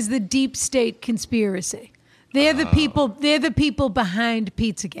 QAnon is the deep state conspiracy. They're the people. They're the people behind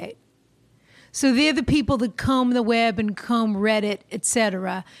Pizzagate. So they're the people that comb the web and comb Reddit,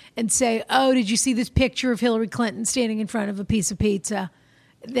 etc., and say, "Oh, did you see this picture of Hillary Clinton standing in front of a piece of pizza?"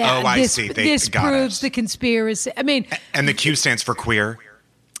 I see. This proves the conspiracy. I mean, and the Q stands for queer.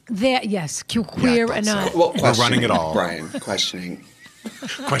 Yes, queer and not. Well, we're running it all, Brian. Questioning. The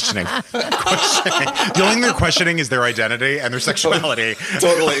only thing they're questioning is their identity and their sexuality.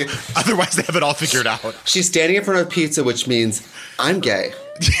 Totally. Otherwise, they have it all figured out. She's standing in front of pizza, which means I'm gay.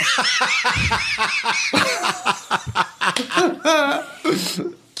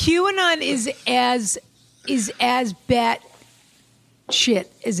 QAnon is as bat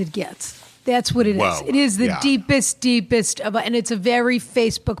shit as it gets. That's what it is. Whoa. It is the deepest of, and it's a very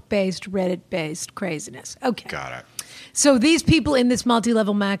Facebook-based, Reddit-based craziness. Okay. Got it. So these people in this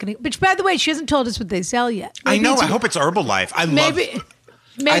multi-level marketing, which, by the way, she hasn't told us what they sell yet. Maybe I know. I hope it's Herbalife. I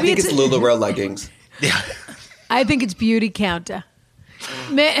think it's LuLaRoe leggings. Yeah. I think it's Beauty Counter.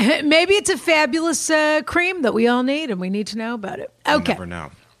 Maybe it's a fabulous cream that we all need, and we need to know about it. Okay. You never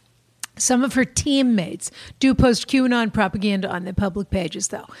know. Some of her teammates do post QAnon propaganda on their public pages,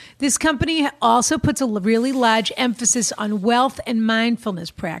 though. This company also puts a really large emphasis on wealth and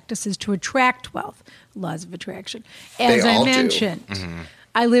mindfulness practices to attract wealth, laws of attraction. As I mentioned,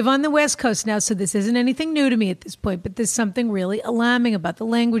 I live on the West Coast now, so this isn't anything new to me at this point, but there's something really alarming about the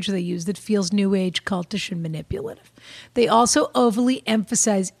language they use that feels new age, cultish, and manipulative. They also overly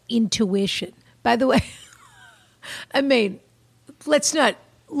emphasize intuition. By the way, I mean, let's not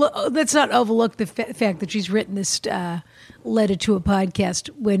overlook the fact that she's written this letter to a podcast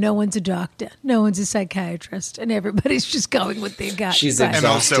where no one's a doctor, no one's a psychiatrist, and everybody's just going with their gut. She's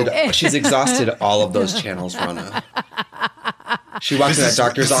exhausted. She's exhausted all of those channels, Rana. She walked in that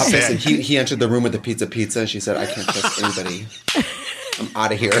doctor's office, and he entered the room with the pizza, and she said, "I can't trust anybody. I'm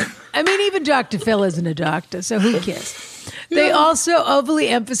out of here." I mean, even Dr. Phil isn't a doctor, so who cares? They also overly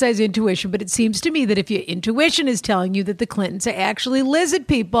emphasize intuition, but it seems to me that if your intuition is telling you that the Clintons are actually lizard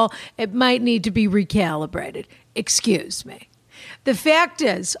people, it might need to be recalibrated. Excuse me. The fact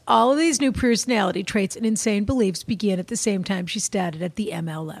is, all of these new personality traits and insane beliefs began at the same time she started at the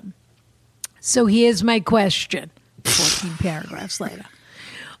MLM. So here's my question, 14 paragraphs later.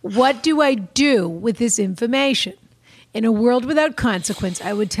 What do I do with this information? In a world without consequence,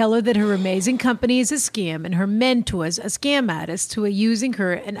 I would tell her that her amazing company is a scam and her mentors are scam artists who are using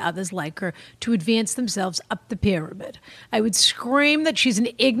her and others like her to advance themselves up the pyramid. I would scream that she's an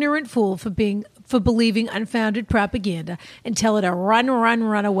ignorant fool for believing unfounded propaganda and tell her to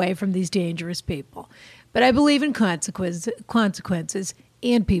run away from these dangerous people. But I believe in consequences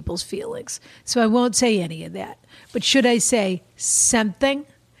and people's feelings, so I won't say any of that. But should I say something?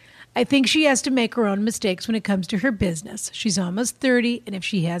 I think she has to make her own mistakes when it comes to her business. She's almost 30, and if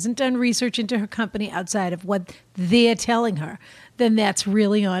she hasn't done research into her company outside of what they're telling her, then that's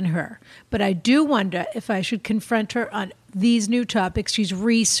really on her. But I do wonder if I should confront her on these new topics she's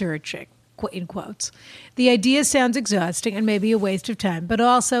researching. in quotes. The idea sounds exhausting and maybe a waste of time, but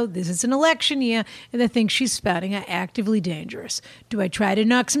also this is an election year and the things she's spouting are actively dangerous. Do I try to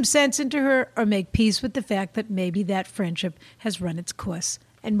knock some sense into her or make peace with the fact that maybe that friendship has run its course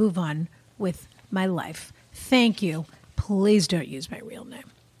and move on with my life? Thank you. Please don't use my real name.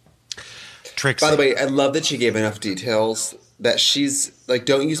 Trixie. By the way, I love that she gave enough details that she's like,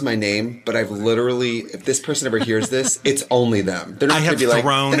 don't use my name, but I've literally, if this person ever hears this, it's only them. They're not I going to have be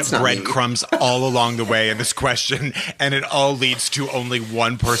thrown like, breadcrumbs all along the way in this question, and it all leads to only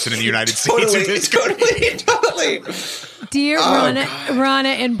one person in the United States. Totally. Dear Rana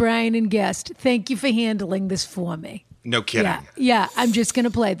and Brian and guest, thank you for handling this for me. No kidding. Yeah. I'm just going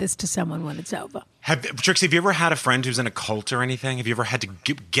to play this to someone when it's over. Trixie, have you ever had a friend who's in a cult or anything? Have you ever had to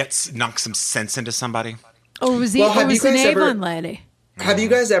knock some sense into somebody? Or was the Avon lady? Have you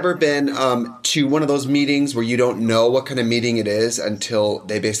guys ever been to one of those meetings where you don't know what kind of meeting it is until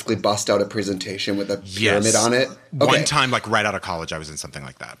they basically bust out a presentation with a pyramid on it? Okay. One time, like right out of college, I was in something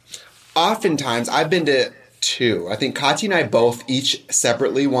like that. Oftentimes, I've been to two. I think Katya and I both each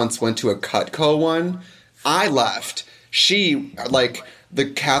separately once went to a Cutco one. I left. She, like, the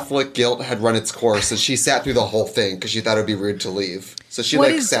Catholic guilt had run its course, and she sat through the whole thing because she thought it would be rude to leave. So she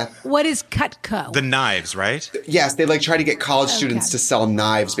sat. What is Cutco? The knives, right? Yes, they try to get college students to sell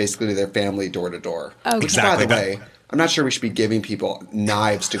knives basically to their family door to door. Okay. Which, Exactly. by the way, I'm not sure we should be giving people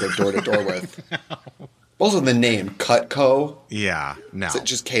knives to go door to door with. Also, the name Cutco. Yeah, no. So it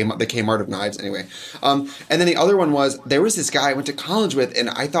just the Kmart of knives, anyway. And then the other one was there was this guy I went to college with, and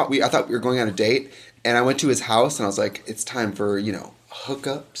I thought we were going on a date. And I went to his house, and I was like, it's time for,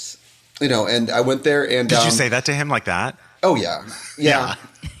 hookups. And I went there, and... Did you say that to him like that? Oh, yeah. Yeah.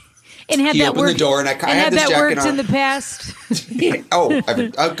 And had He that opened worked, the door, and I had this that jacket worked on. in the past?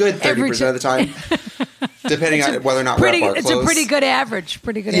 A good 30% of the time. Depending on whether or not we're at bar It's close. a pretty good average.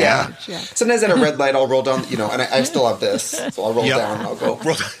 Average, yeah. Sometimes at a red light, I'll roll down, and I still have this. So I'll roll down, and I'll go...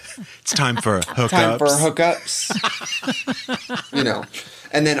 It's time for hookups.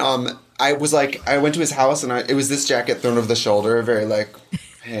 And then I was like, I went to his house, and it was this jacket thrown over the shoulder, very like,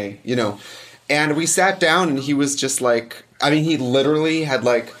 hey, And we sat down, and he was just like, he literally had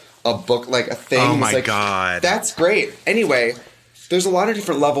like a book, like a thing. Oh my like, God. That's great. Anyway, there's a lot of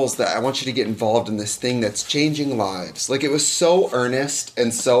different levels that I want you to get involved in this thing that's changing lives. Like, it was so earnest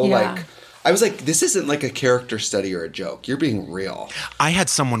and so like... I was like, this isn't like a character study or a joke. You're being real. I had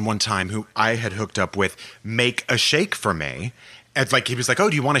someone one time who I had hooked up with make a shake for me. And he was like, oh,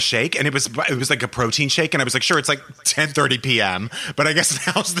 do you want a shake? And it was like a protein shake. And I was like, sure, it's like 10:30 p.m., but I guess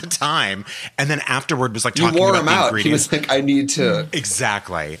now's the time. And then afterward was like talking wore about him the out. ingredients. He was like, I need to.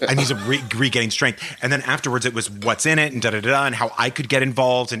 Exactly. I need to regain strength. And then afterwards it was what's in it and da-da-da-da and how I could get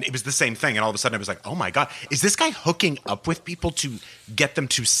involved. And it was the same thing. And all of a sudden I was like, oh my God, is this guy hooking up with people to get them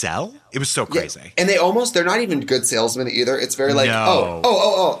to sell? It was so crazy. Yeah. And they're not even good salesmen either. It's very like,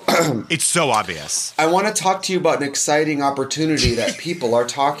 oh. It's so obvious. I want to talk to you about an exciting opportunity that people are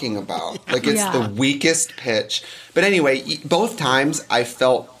talking about. Like, it's the weakest pitch. But anyway, both times I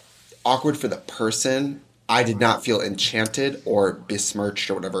felt awkward for the person. I did not feel enchanted or besmirched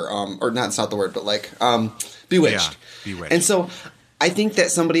or whatever. Or not, it's not the word, but like bewitched. Yeah, bewitched. And so I think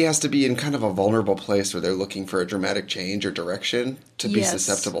that somebody has to be in kind of a vulnerable place where they're looking for a dramatic change or direction to be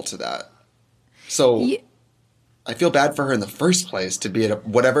susceptible to that. So I feel bad for her in the first place to be at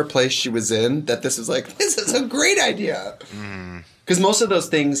whatever place she was in, that this is a great idea. Because most of those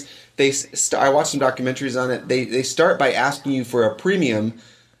things, I watched some documentaries on it, they start by asking you for a premium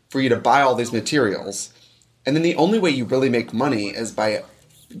for you to buy all these materials. And then the only way you really make money is by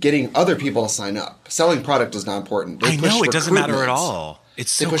getting other people to sign up. Selling product is not important. I know, it doesn't matter at all.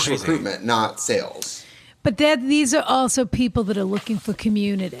 It's so crazy. They push crazy. recruitment, not sales. But these are also people that are looking for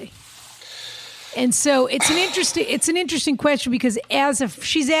community. And so it's an interesting question because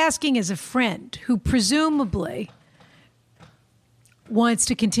she's asking as a friend who presumably wants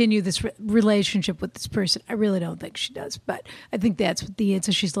to continue this relationship with this person. I really don't think she does, but I think that's the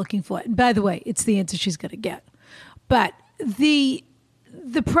answer she's looking for. And by the way, it's the answer she's going to get. But the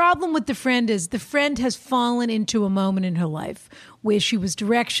problem with the friend is the friend has fallen into a moment in her life where she was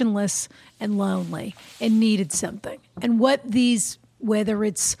directionless and lonely and needed something. And whether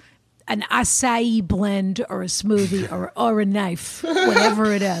it's an acai blend or a smoothie or a knife,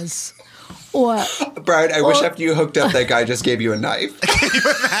 whatever it is. Or Brian, I wish after you hooked up, that guy just gave you a knife. Can you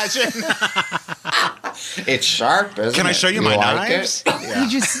imagine? It's sharp, isn't it? Can I show you my knives? he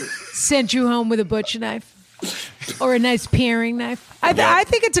just sent you home with a butcher knife. Or a nice paring knife. I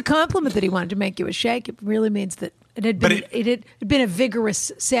think it's a compliment that he wanted to make you a shake. It really means that it had been a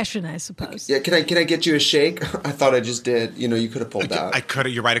vigorous session, I suppose. Yeah, can I get you a shake? I thought I just did. You could have pulled out. I could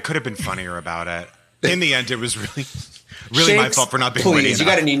have. You're right. I could have been funnier about it. In the end, it was really Shakes, my fault for not being please, you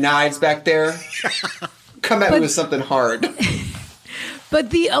got any knives back there? Come at me with something hard. But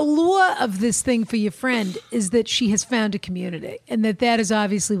the allure of this thing for your friend is that she has found a community, and that is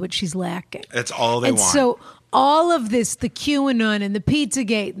obviously what she's lacking. That's all they want. So all of this, the QAnon and the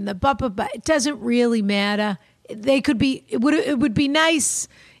Pizzagate and the blah, it doesn't really matter. It would be nice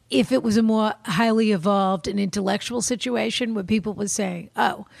if it was a more highly evolved and intellectual situation where people were saying,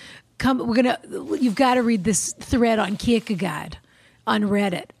 "Oh, you've got to read this thread on Kierkegaard on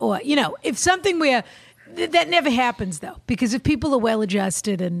Reddit," or if something where. That never happens, though, because if people are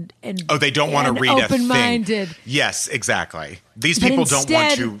well-adjusted and they don't want to read open-minded. A thing. Yes, exactly. These people don't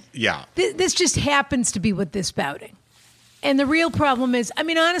want to. Yeah. This just happens to be what they're spouting, and the real problem is,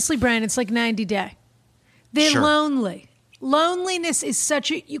 honestly, Brian, it's like 90 Day. They're lonely. Loneliness is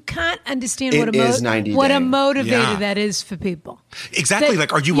you can't understand what a motivator that is for people. Exactly.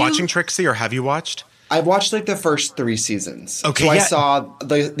 Are you watching Trixie, or have you watched? I watched the first 3 seasons. Okay, so I saw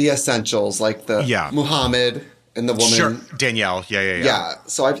the essentials, Muhammad and the woman. Sure, Danielle. Yeah. Yeah,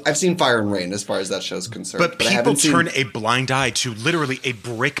 so I've seen Fire and Rain as far as that show's concerned. But people turn a blind eye to literally a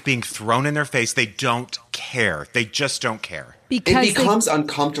brick being thrown in their face. They don't care. They just don't care. Because it becomes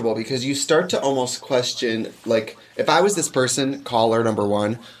uncomfortable because you start to almost question, if I was this person, caller number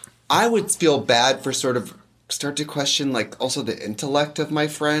 1, I would feel bad for sort of start to question also the intellect of my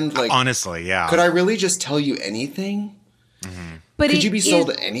friend. Honestly, yeah. Could I really just tell you anything? Mm-hmm. But could you be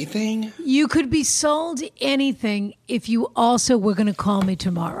sold anything? You could be sold anything if you also were going to call me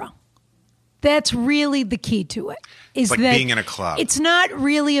tomorrow. That's really the key to it. It's like being in a club. It's not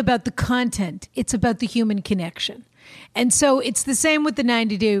really about the content. It's about the human connection. And so it's the same with the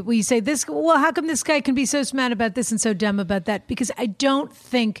 90 Day where you say, how come this guy can be so smart about this and so dumb about that? Because I don't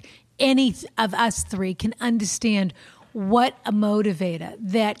think any of us 3 can understand what a motivator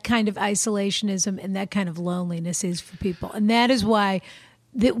that kind of isolationism and that kind of loneliness is for people. And that is why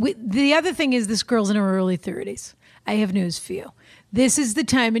the other thing is this girl's in her early 30s. I have news for you. This is the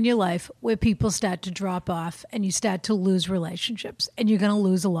time in your life where people start to drop off and you start to lose relationships, and you're going to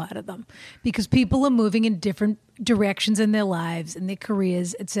lose a lot of them because people are moving in different directions in their lives and their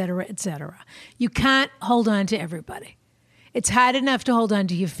careers, et cetera, et cetera. You can't hold on to everybody. It's hard enough to hold on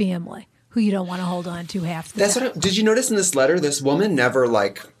to your family, who you don't want to hold on to half the time. Did you notice in this letter, this woman never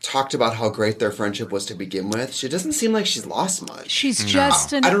talked about how great their friendship was to begin with? She doesn't seem like she's lost much. She's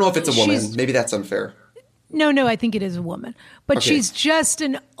just I don't know if it's a woman. Maybe that's unfair. No, I think it is a woman. But she's just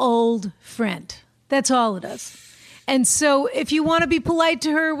an old friend. That's all it is. And so if you want to be polite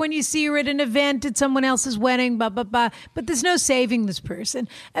to her when you see her at an event at someone else's wedding, blah, blah, blah, but there's no saving this person.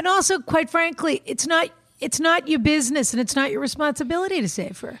 And also, quite frankly, it's not your business and it's not your responsibility to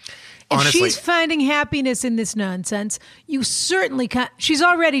save her. If Honestly, she's finding happiness in this nonsense, you certainly can't. She's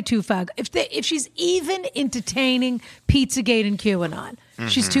already too far. If she's even entertaining Pizzagate and QAnon,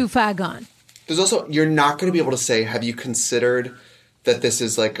 she's too far gone. There's also, you're not going to be able to say, have you considered that this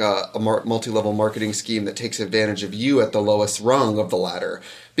is a multi-level marketing scheme that takes advantage of you at the lowest rung of the ladder?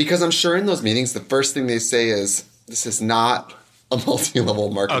 Because I'm sure in those meetings, the first thing they say is, this is not a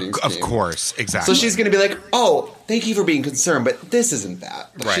multi-level marketing scheme. Of course, exactly. So she's going to be like, oh, thank you for being concerned, but this isn't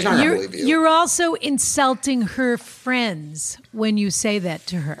that. Right. She's not going to believe you. You're also insulting her friends when you say that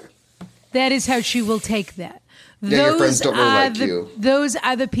to her. That is how she will take that. Yeah, your friends don't really like you. Those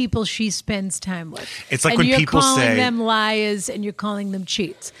are the people she spends time with. It's like when people say... you're calling them liars and you're calling them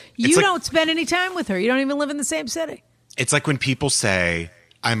cheats. You don't spend any time with her. You don't even live in the same city. It's like when people say,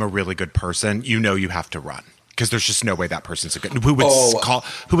 I'm a really good person, you have to run. Because there's just no way that person's a good... Who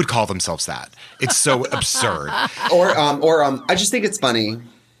would call themselves that? It's so absurd. Or I just think it's funny.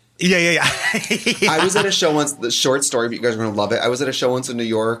 Yeah. I was at a show once, the short story, but you guys are going to love it. I was at a show once in New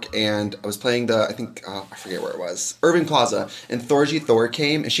York, and I was playing I forget where it was, Irving Plaza, and Thorgy Thor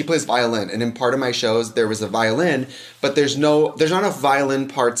came, and she plays violin. And in part of my shows, there was a violin, but there's not enough violin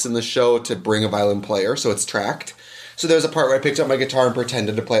parts in the show to bring a violin player, so it's tracked. So there was a part where I picked up my guitar and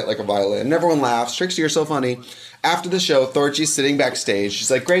pretended to play it like a violin. And everyone laughs. Trixie, you're so funny. After the show, Thorgy's sitting backstage.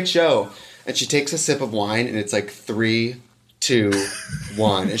 She's like, great show. And she takes a sip of wine, and it's like 3, 2,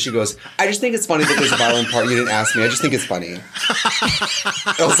 1. And she goes, I just think it's funny that there's a violin part. You didn't ask me. I just think it's funny.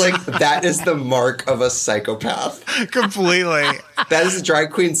 I was like, that is the mark of a psychopath. Completely. That is a drag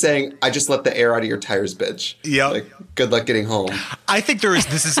queen saying, I just let the air out of your tires, bitch. Yep. Like, good luck getting home. I think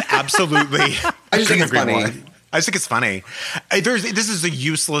this is absolutely... I just think it's funny. More. I just think it's funny. This is a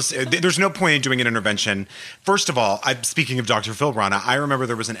useless. There's no point in doing an intervention. First of all, speaking of Dr. Phil, Rana, I remember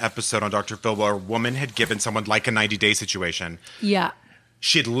there was an episode on Dr. Phil where a woman had given someone like a 90-day situation. Yeah.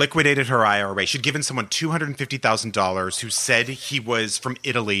 She had liquidated her IRA. She'd given someone $250,000 who said he was from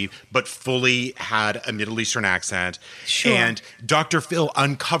Italy, but fully had a Middle Eastern accent. Sure. And Dr. Phil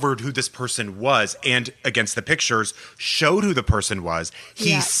uncovered who this person was and, against the pictures, showed who the person was.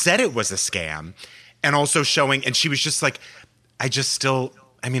 He said it was a scam. And also showing, and she was just like, I still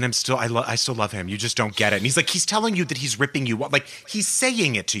love him. You just don't get it. And he's like, he's telling you that he's ripping you off. Like, he's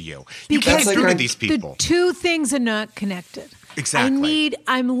saying it to you. You can't do to these people. The two things are not connected. Exactly.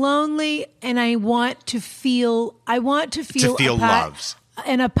 I'm lonely and I want to feel loved.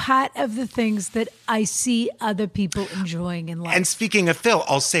 And a part of the things that I see other people enjoying in life. And speaking of Phil,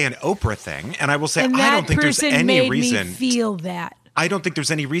 I'll say an Oprah thing, and I will say, and I don't think there's any reason. Me feel that. I don't think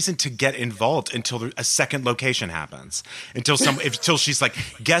there's any reason to get involved until a second location happens. Until she's like,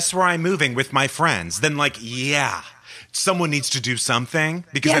 guess where I'm moving with my friends. Then someone needs to do something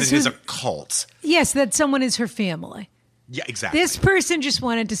because it is a cult. Yes, that someone is her family. Yeah, exactly. This person just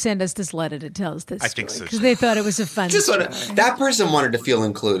wanted to send us this letter to tell us this story. I think so. Because they thought it was a fun story. That person wanted to feel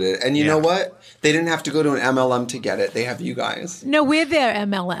included. And you know what? They didn't have to go to an MLM to get it. They have you guys. No, we're their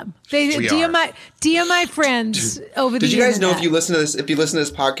MLM. Dear my friends over the Did you guys know internet. if you listen to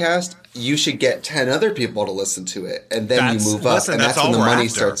this podcast, you should get 10 other people to listen to it. And then you move up. And that's when the money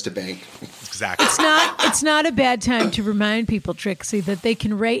starts to bank. Exactly. It's not a bad time to remind people, Trixie, that they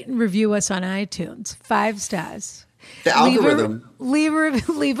can rate and review us on iTunes. 5 stars. The algorithm. Leave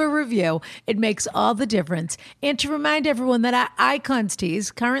a review. It makes all the difference. And to remind everyone that our Icons tee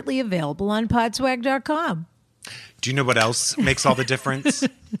is currently available on podswag.com. Do you know what else makes all the difference?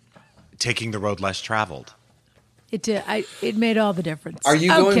 Taking the road less traveled. It made all the difference. Are you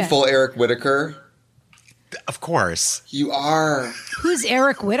going full Eric Whitacre? Of course. You are. Who's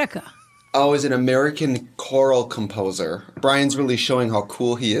Eric Whitacre? Oh, is an American choral composer. Brian's really showing how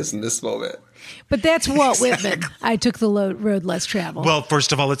cool he is in this moment. But that's Walt Whitman. I took the road less traveled. Well,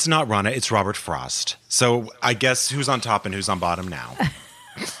 first of all, it's not Rana, it's Robert Frost. So I guess who's on top and who's on bottom now?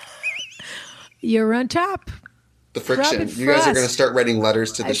 You're on top. The friction. Robert You guys are Frost. going to start writing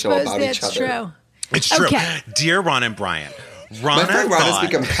letters to the show about each other. True. It's true. Okay. Dear Ron and Brian, My friend Rana's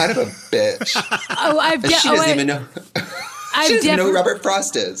become kind of a bitch. She doesn't even know. She doesn't know who Robert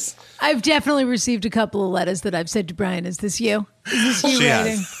Frost is. I've definitely received a couple of letters that I've said to Brian, is this you? Is this you She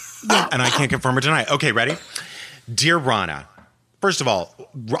writing? has. Yeah. And I can't confirm or deny. Okay, ready? Dear Rana, first of all,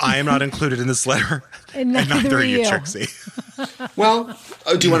 I am not included in this letter. And neither are you. Trixie. Well,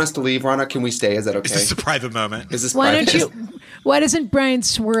 do you want us to leave, Rana? Can we stay? Is that okay? Is this a private moment? Is this Why private? don't you? Why doesn't Brian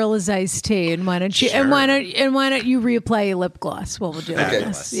swirl his iced tea? And why don't you? Sure. And why don't you reapply your lip gloss while we're doing Okay.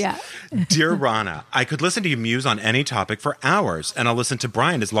 this? Yeah. Dear Rana, I could listen to you muse on any topic for hours, and I'll listen to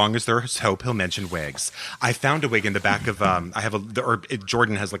Brian as long as there's hope he'll mention wigs. I found a wig in the back of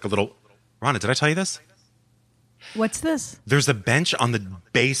Jordan has like a little. Rana, did I tell you this? What's this? There's a bench on the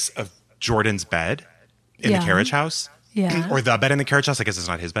base of Jordan's bed in the carriage house. Yeah. Or the bed in the carriage house. I guess it's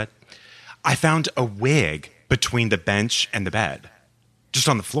not his bed. I found a wig between the bench and the bed, just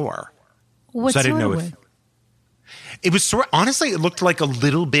on the floor. What So I didn't sort know of if- wig? It was honestly, it looked like a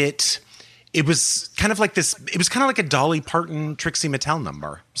little bit. It was kind of like this. It was kind of like a Dolly Parton, Trixie Mattel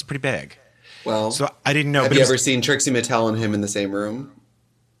number. It was pretty big. Well, So I didn't know. have but you it was- ever seen Trixie Mattel and him in the same room?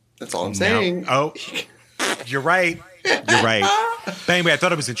 That's all I'm saying. No. Oh, you're right. You're right. But anyway, I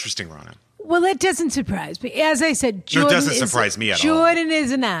thought it was interesting, Rana. Well, that doesn't surprise me. As I said, No, it Jordan doesn't surprise me at all. Jordan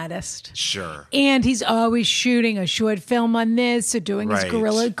is an artist. Sure. And he's always shooting a short film on this or doing his Right.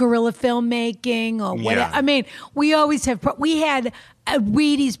 guerrilla filmmaking or whatever. Yeah. I mean, we always have, we had a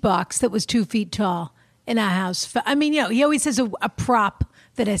Wheaties box that was 2 feet tall in our house. I mean, he always has a prop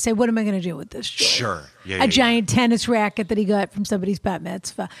that I say, what am I going to do with this? Jordan? Sure. Yeah, A giant tennis racket that he got from somebody's bat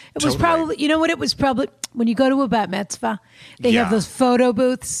mitzvah. It was Totally. probably, you know what? It was probably, when you go to a bat mitzvah, they have Yeah. those photo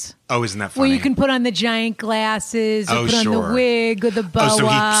booths. Oh, isn't that funny? Where you can put on the giant glasses, or Oh, put on the sure. wig or the boa. Oh, so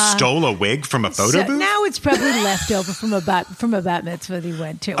he stole a wig from a photo So booth? now it's probably left over from a bat mitzvah that he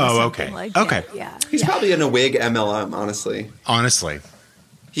went to. Or Oh, something okay. Like that. Okay. Yeah. He's probably in a wig MLM, honestly. Honestly.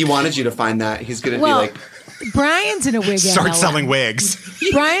 He wanted you to find that. He's going to Well, be like, Brian's in a wig. Start MLM. selling wigs.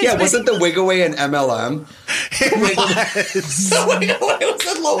 Brian's yeah, been- wasn't the wig away an MLM? It was. It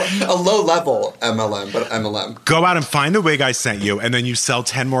was a low level MLM, but MLM. Go out and find the wig I sent you, and then you sell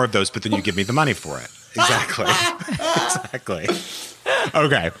 10 more of those, but then you give me the money for it. Exactly. Exactly.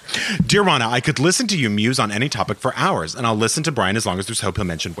 Okay. Dear Rana, I could listen to you muse on any topic for hours, and I'll listen to Brian as long as there's hope he'll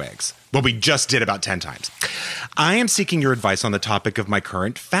mention wigs. Well, we just did about 10 times. I am seeking your advice on the topic of my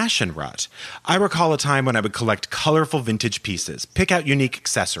current fashion rut. I recall a time when I would collect colorful vintage pieces, pick out unique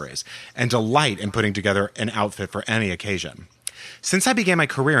accessories, and delight in putting together an outfit for any occasion. Since I began my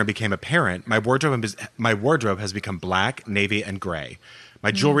career and became a parent, my wardrobe has become black, navy, and gray.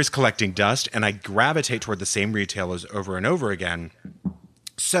 My jewelry's collecting dust, and I gravitate toward the same retailers over and over again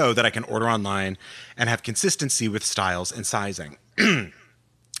so that I can order online and have consistency with styles and sizing.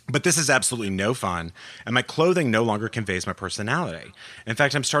 But this is absolutely no fun, and my clothing no longer conveys my personality. In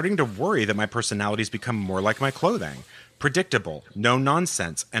fact, I'm starting to worry that my personality's become more like my clothing. Predictable, no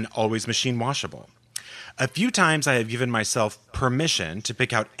nonsense, and always machine washable. A few times I have given myself permission to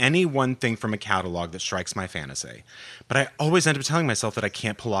pick out any one thing from a catalog that strikes my fantasy. But I always end up telling myself that I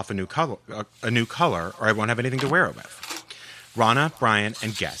can't pull off a new color, or I won't have anything to wear it with. Rana, Brian,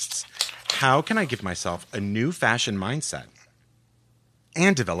 and guests, how can I give myself a new fashion mindset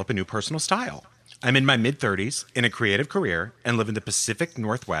and develop a new personal style? I'm in my mid-30s, in a creative career, and live in the Pacific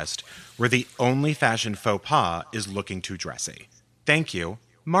Northwest, where the only fashion faux pas is looking too dressy. Thank you,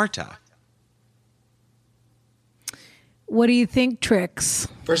 Marta. What do you think, Trix?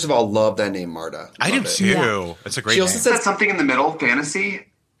 First of all, love that name, Marta. I do too. Yeah. That's a great name. She also said something in the middle, fantasy.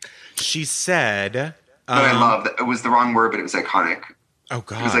 She said... that I love. It was the wrong word, but it was iconic. Oh,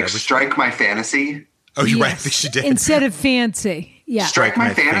 God. It was like, strike my fantasy. Oh, you're right. I think she did. Instead of fancy. Yeah. Strike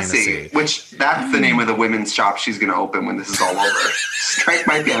my fantasy. Which, that's the name of the women's shop she's going to open when this is all over. Strike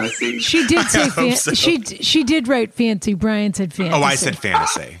my fantasy. She did say fantasy. She did write fancy. Brian said fantasy. Oh, I said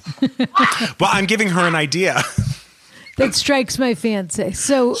fantasy. Well, I'm giving her an idea. That strikes my fancy.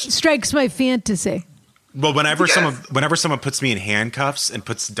 So, strikes my fantasy. Well, whenever someone puts me in handcuffs and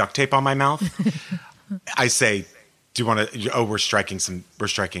puts duct tape on my mouth, I say, "Do you want to? Oh, we're striking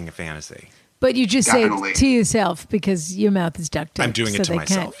a fantasy." But you just say it to yourself because your mouth is duct tape. I'm doing it to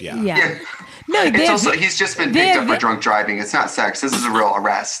myself. Yeah. No, it's also he's just been picked up for drunk driving. It's not sex. This is a real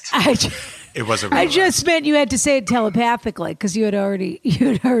arrest. It was a real arrest. just meant you had to say it telepathically because you had already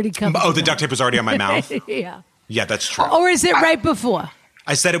come. Oh, the duct tape was already on my mouth. Yeah. Yeah, that's true. Or is it right before?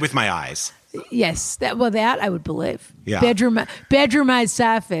 I said it with my eyes. Yes, that I would believe. Yeah. Bedroom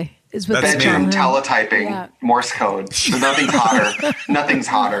Safi is what that's bedroom teletyping, Morse code. So nothing's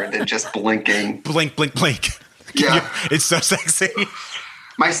hotter than just blinking. Blink, blink, blink. Yeah, it's so sexy.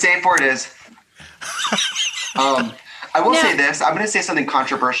 My safe word is. I will say this. I'm going to say something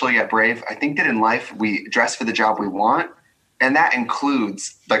controversial yet brave. I think that in life we dress for the job we want, and that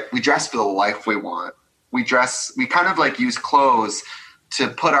includes we dress for the life we want. We kind of use clothes to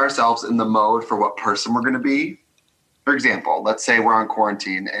put ourselves in the mode for what person we're going to be. For example, let's say we're on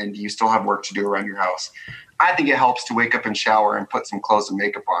quarantine and you still have work to do around your house. I think it helps to wake up and shower and put some clothes and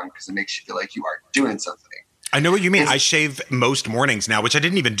makeup on because it makes you feel like you are doing something. I know what you mean. I shave most mornings now, which I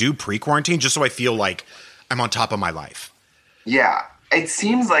didn't even do pre-quarantine, just so I feel like I'm on top of my life. Yeah. It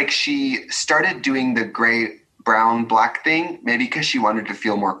seems like she started doing the gray, brown, black thing, maybe because she wanted to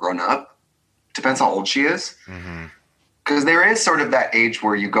feel more grown up. Depends how old she is. Because there is sort of that age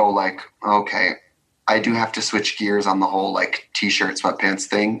where you go okay, I do have to switch gears on the whole t-shirt, sweatpants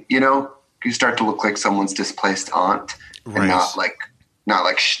thing. You know, you start to look like someone's displaced aunt, and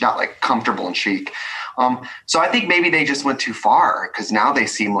not comfortable and chic. So I think maybe they just went too far because now they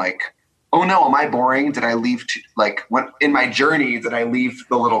seem like, oh no, am I boring? Did I leave in my journey? Did I leave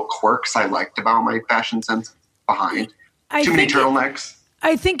the little quirks I liked about my fashion sense behind? Too many turtlenecks.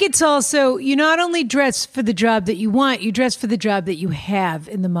 I think it's also, you not only dress for the job that you want, you dress for the job that you have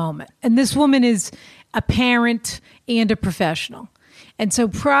in the moment. And this woman is a parent and a professional. And so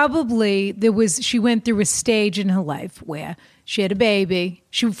probably she went through a stage in her life where she had a baby.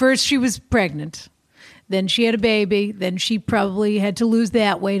 First she was pregnant. Then she had a baby. Then she probably had to lose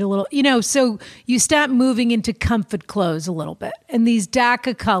that weight a little. So you start moving into comfort clothes a little bit. And these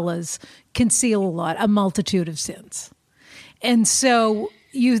darker colors conceal a multitude of sins. And so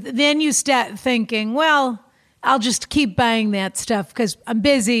you start thinking, well, I'll just keep buying that stuff because I'm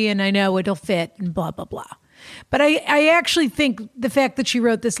busy and I know it'll fit and blah, blah, blah. But I actually think the fact that she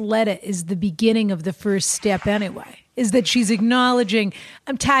wrote this letter is the beginning of the first step anyway, is that she's acknowledging,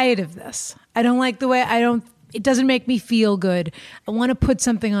 I'm tired of this. I don't like the way it doesn't make me feel good. I want to put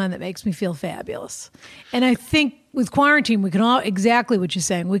something on that makes me feel fabulous. And I think with quarantine, we can all, exactly what you're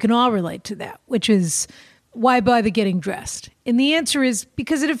saying, we can all relate to that, which is, why bother getting dressed? And the answer is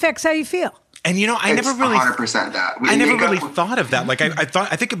because it affects how you feel. And I never really 100% that. I never really thought of that.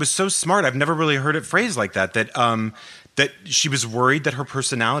 I think it was so smart. I've never really heard it phrased like that. That she was worried that her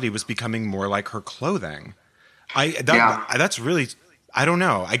personality was becoming more like her clothing. That's really I don't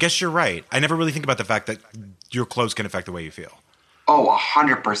know. I guess you're right. I never really think about the fact that your clothes can affect the way you feel. Oh,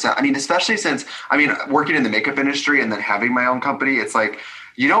 100%. I mean, especially since, working in the makeup industry and then having my own company, it's like,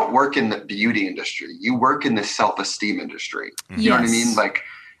 you don't work in the beauty industry. You work in the self-esteem industry. You know what I mean? Like,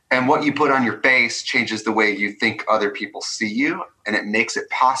 and what you put on your face changes the way you think other people see you, and it makes it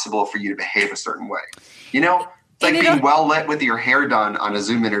possible for you to behave a certain way. You know, it's like being well lit with your hair done on a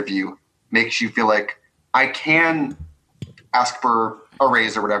Zoom interview makes you feel like I can ask for a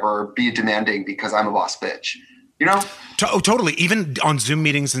raise or whatever, or be demanding because I'm a boss bitch. You know? Totally. Even on Zoom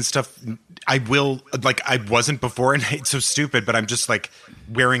meetings and stuff, I wasn't before, and it's so stupid, but I'm just like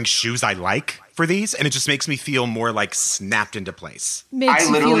wearing shoes I like for these, and it just makes me feel more like snapped into place. I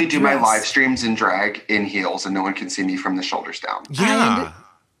literally do my live streams in drag in heels, and no one can see me from the shoulders down. Yeah.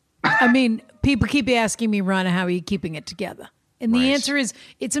 People keep asking me, Ronna, how are you keeping it together? And the answer is,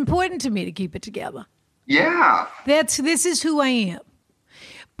 it's important to me to keep it together. Yeah. This is who I am.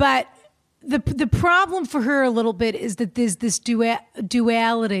 But the problem for her a little bit is that there's this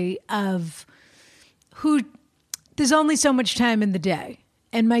duality of there's only so much time in the day.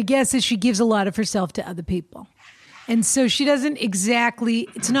 And my guess is she gives a lot of herself to other people. And so she doesn't exactly,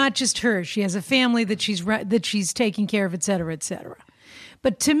 it's not just her. She has a family that she's taking care of, et cetera, et cetera.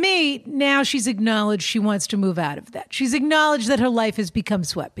 But to me, now she's acknowledged she wants to move out of that. She's acknowledged that her life has become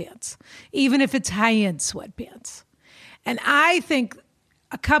sweatpants, even if it's high-end sweatpants. And I think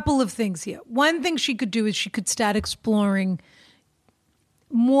a couple of things here. One thing she could do is she could start exploring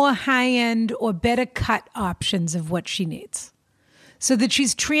more high-end or better cut options of what she needs, so that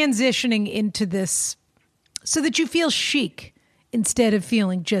she's transitioning into this, so that you feel chic instead of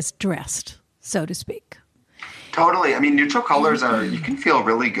feeling just dressed, so to speak. Totally. I mean, neutral colors you can feel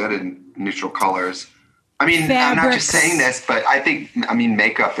really good in neutral colors. I mean, Fabrics. I'm not just saying this, but I think,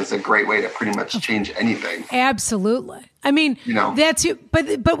 makeup is a great way to pretty much change anything. Absolutely. I mean, that's you.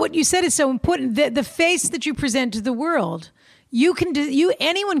 But what you said is so important. The face that you present to the world,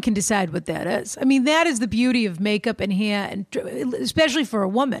 anyone can decide what that is. I mean, that is the beauty of makeup and hair, and especially for a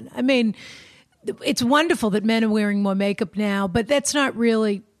woman. I mean, it's wonderful that men are wearing more makeup now, but that's not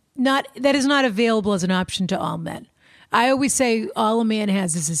really that is not available as an option to all men. I always say all a man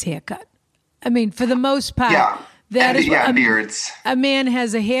has is his haircut. I mean, for the most part, beards. A man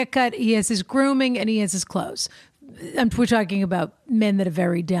has a haircut, he has his grooming, and he has his clothes. We're talking about men that are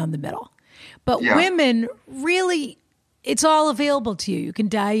very down the middle. But women, really, it's all available to you. You can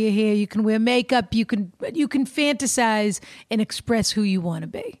dye your hair, you can wear makeup, you can fantasize and express who you want to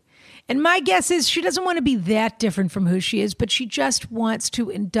be. And my guess is she doesn't want to be that different from who she is, but she just wants to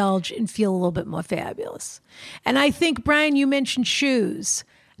indulge and feel a little bit more fabulous. And I think, Brian, you mentioned shoes.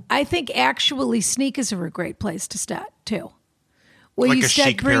 I think actually sneakers are a great place to start, too. Like a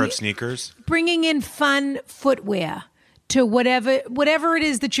chic pair of sneakers? Bringing in fun footwear to whatever it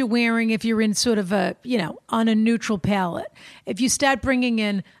is that you're wearing, if you're in sort of on a neutral palette. If you start bringing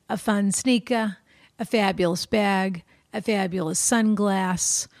in a fun sneaker, a fabulous bag, a fabulous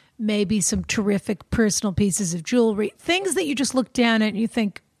sunglass, maybe some terrific personal pieces of jewelry, things that you just look down at and you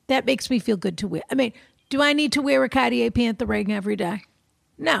think, that makes me feel good to wear. I mean, do I need to wear a Cartier Panther ring every day?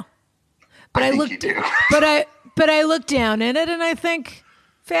 No. But I look down at it and I think,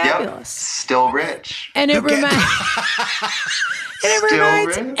 fabulous. Yep. Still rich. And it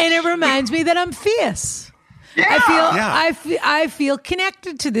reminds me that I'm fierce. Yeah. I feel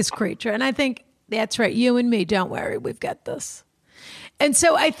connected to this creature. And I think, that's right, you and me, don't worry, we've got this. And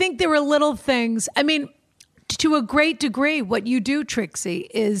so I think there are little things. I mean, to a great degree, what you do, Trixie,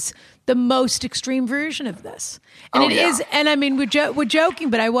 is the most extreme version of this. And is, and I mean, we're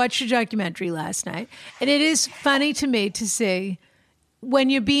joking, but I watched a documentary last night, and it is funny to me to see when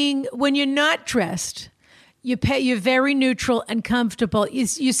you're not dressed, you're very neutral and comfortable.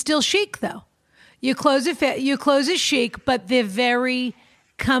 You're still chic, though. Your clothes are chic, but they're very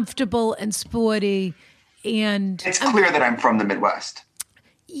comfortable and sporty. And it's clear that I'm from the Midwest.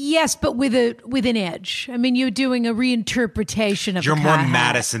 Yes, but with an edge. I mean, you're doing a reinterpretation of. You're more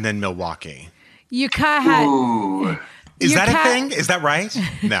Madison than Milwaukee. Your Carhartt. Ooh. Is that a thing? Is that right?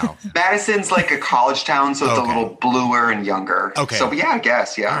 No. Madison's like a college town, so it's a little bluer and younger. Okay. So yeah, I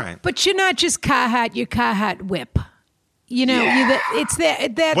guess, yeah. All right. But you're not just Carhartt. You're Carhartt whip. You know, it's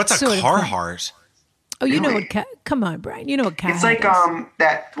that. What's a Carhartt? Oh, you know what? Come on, Brian. You know what Carhartt is. It's like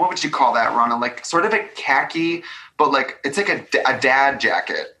that. What would you call that, Ronna? Like sort of a khaki, but like it's like a dad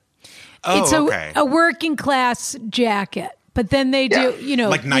jacket. Oh, it's a working class jacket, but then they do,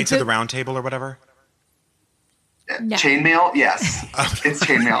 like Knights of the Round Table or whatever. No. Chainmail, yes, it's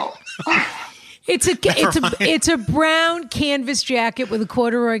chainmail. It's a brown canvas jacket with a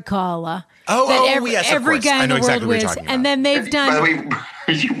corduroy collar. Yes, every of course. guy in the world wears. And then they've done. By the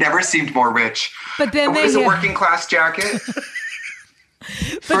way, you've never seemed more rich. But then what is a working class jacket?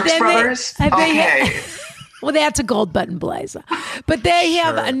 Brooks Brothers. Well, that's a gold button blazer. But they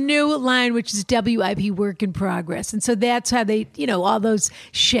have a new line, which is WIP, work in progress. And so that's how they, all those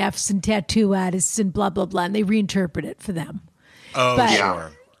chefs and tattoo artists and blah, blah, blah, and they reinterpret it for them. Oh, but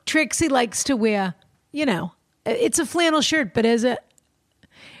sure. Trixie likes to wear, it's a flannel shirt, but it's a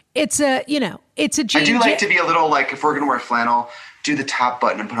jean. I do like to be a little like, if we're going to wear flannel, do the top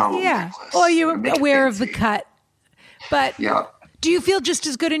button and put on a little necklace. Or you're aware of the cut. But yeah. Do you feel just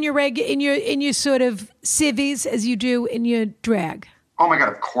as good in your sort of civvies as you do in your drag? Oh my God,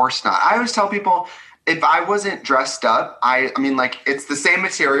 of course not. I always tell people, if I wasn't dressed up, I mean, like, it's the same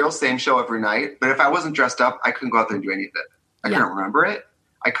material, same show every night. But if I wasn't dressed up, I couldn't go out there and do any of it. I couldn't remember it.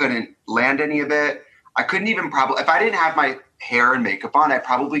 I couldn't land any of it. I couldn't even if I didn't have my hair and makeup on, I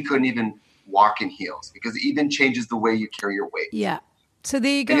probably couldn't even walk in heels, because it even changes the way you carry your weight. Yeah. So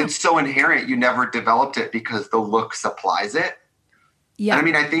there you go. And it's so inherent. You never developed it because the look supplies it. Yeah. And I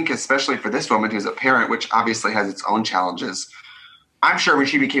mean, I think especially for this woman who's a parent, which obviously has its own challenges, I'm sure when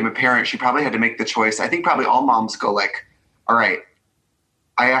she became a parent, she probably had to make the choice. I think probably all moms go like, all right,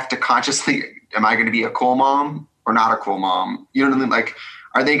 I have to consciously, am I going to be a cool mom or not a cool mom? You know what I mean? Like,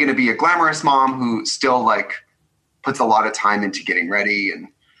 are they going to be a glamorous mom who still like puts a lot of time into getting ready? And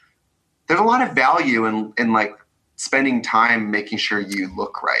there's a lot of value in like spending time making sure you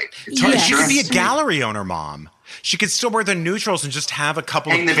look right. It's She could be a gallery owner mom. She could still wear the neutrals and just have a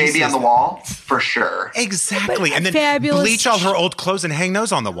couple hang of the baby on the wall, for sure. Exactly. And then bleach all her old clothes and hang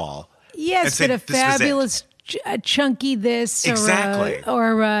those on the wall. Yes, but a fabulous chunky this exactly.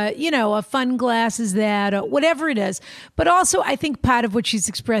 or a fun glasses that or whatever it is. But also I think part of what she's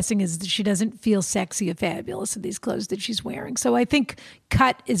expressing is that she doesn't feel sexy or fabulous in these clothes that she's wearing. So I think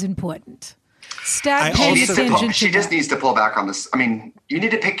cut is important. She just needs to pull back on this. I mean, you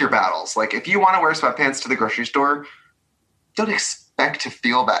need to pick your battles. Like, if you want to wear sweatpants to the grocery store, don't expect to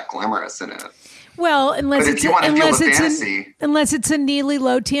feel that glamorous in it. Well, unless it's a Neely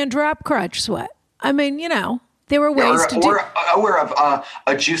low tan drop crotch sweat. I mean, there were ways to do. Or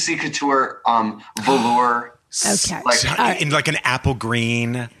a juicy couture velour. Okay. In like an apple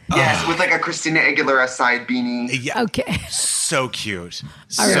green. Yes, with like a Christina Aguilera side beanie. Yeah. Okay. So cute.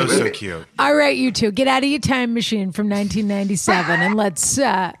 So cute. All right, you two, get out of your time machine from 1997 and let's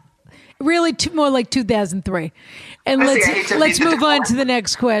really more like 2003. And let's move on to the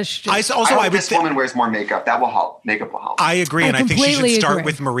next question. This woman wears more makeup. That will help. Makeup will help. I agree, and I think she should start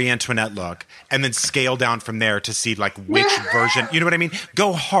with Marie Antoinette look and then scale down from there to see like which version. You know what I mean?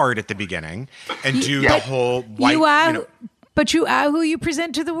 Go hard at the beginning and do the whole white. But you are who you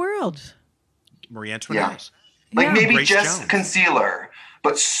present to the world. Marie Antoinette. Yeah. Like maybe Grace just Jones. Concealer,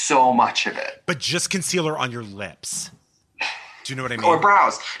 but so much of it. But just concealer on your lips. Do you know what I mean? Or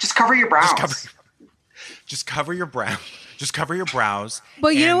brows. Just cover your brows. Just cover your brow. Just cover your brows.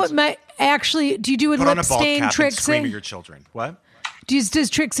 Well, you know what? Do you do a lip stain, Trixie? And scream at your children. What? Does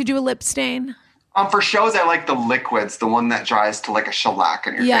Trixie do a lip stain? For shows, I like the liquids, the one that dries to like a shellac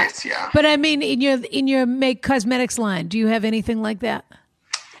in your face. Yeah. But I mean, in your make cosmetics line, do you have anything like that?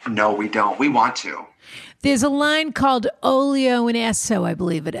 No, we don't. We want to. There's a line called Oleo and Esso, I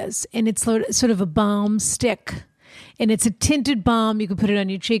believe it is, and it's sort of a balm stick. And it's a tinted balm. You can put it on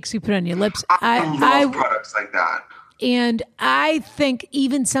your cheeks. You put it on your lips. I love products like that. And I think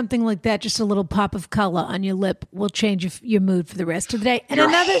even something like that, just a little pop of color on your lip, will change your mood for the rest of the day. And your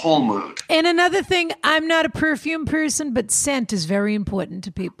whole mood. And another thing, I'm not a perfume person, but scent is very important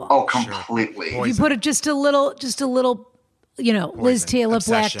to people. Oh, completely. If you put it just a little. Poison. Liz Taylor,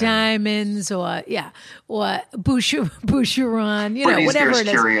 Black Diamonds, or Boucheron, whatever it is.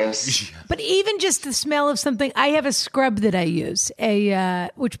 Curious. But even just the smell of something, I have a scrub that I use,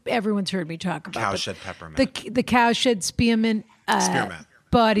 which everyone's heard me talk about. Cowshed peppermint. The Cowshed spearmint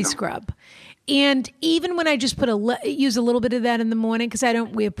body scrub. And even when I just use a little bit of that in the morning, because I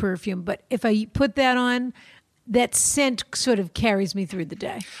don't wear perfume, but if I put that on, that scent sort of carries me through the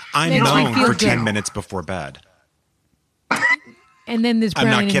day. I'm known for 10 minutes before bed. And then there's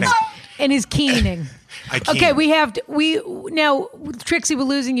Brian. I'm not kidding. And his keening. Okay, now Trixie, we're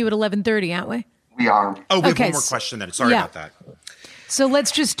losing you at 11:30, aren't we? We are. Oh, we have one more question then. Sorry about that. So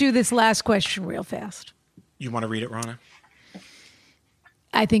let's just do this last question real fast. You want to read it, Rana?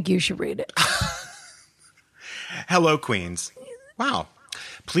 I think you should read it. Hello, Queens. Wow.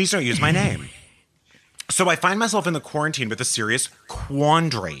 Please don't use my name. So I find myself in the quarantine with a serious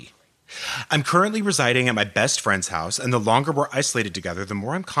quandary. I'm currently residing at my best friend's house, and the longer we're isolated together, the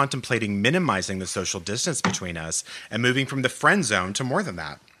more I'm contemplating minimizing the social distance between us and moving from the friend zone to more than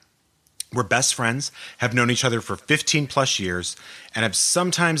that. We're best friends, have known each other for 15 plus years, and have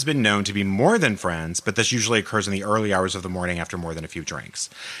sometimes been known to be more than friends, but this usually occurs in the early hours of the morning after more than a few drinks.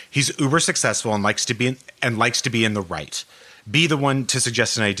 He's uber successful and likes to be in the right, be the one to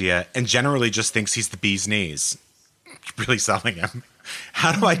suggest an idea, and generally just thinks he's the bee's knees. Really selling him.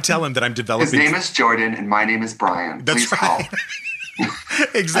 How do I tell him that I'm developing? His name is Jordan, and my name is Brian. That's Please right. call.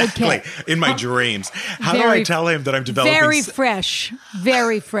 Exactly. Okay. In my dreams. How do I tell him that I'm developing? Very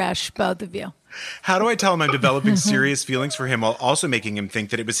fresh, both of you. How do I tell him I'm developing serious feelings for him while also making him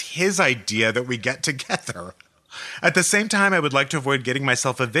think that it was his idea that we get together? At the same time, I would like to avoid getting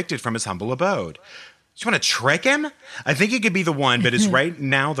myself evicted from his humble abode. You want to trick him? I think he could be the one, but is right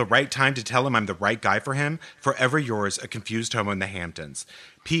now the right time to tell him I'm the right guy for him? Forever yours, a confused homo in the Hamptons.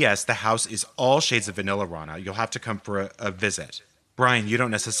 P.S. The house is all shades of vanilla, Rana. You'll have to come for a visit. Brian, you don't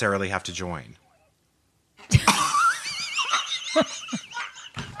necessarily have to join.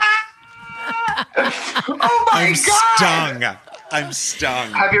 Oh my God! I'm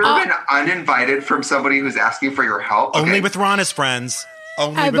stung. Have you ever been uninvited from somebody who's asking for your help? Only with Rana's friends.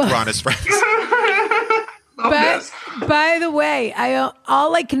 Rana's friends. By the way,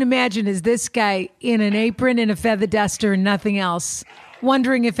 all I can imagine is this guy in an apron and a feather duster and nothing else,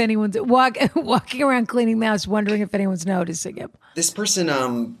 wondering if anyone's walking around cleaning the house, wondering if anyone's noticing him. This person,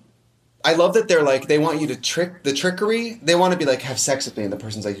 I love that they're like, they want you to trickery. They want to be like, have sex with me. And the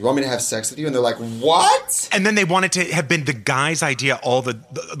person's like, you want me to have sex with you? And they're like, what? And then they want it to have been the guy's idea.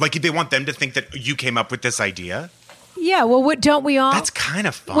 Like they want them to think that you came up with this idea. Yeah, well, what don't we all? That's kind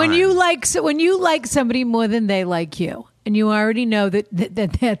of fun. When you like somebody more than they like you, and you already know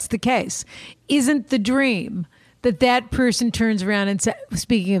that's the case, isn't the dream that person turns around and says,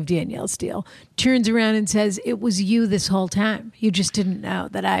 speaking of Danielle Steele, turns around and says, it was you this whole time. You just didn't know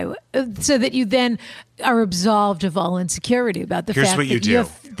so that you then are absolved of all insecurity about the fact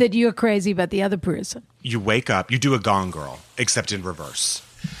that you're crazy about the other person. You wake up, you do a Gone Girl, except in reverse.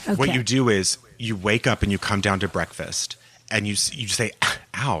 Okay. What you do is you wake up and you come down to breakfast and you say,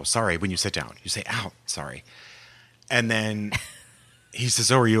 ow, sorry, when you sit down. You say, ow, sorry. And then he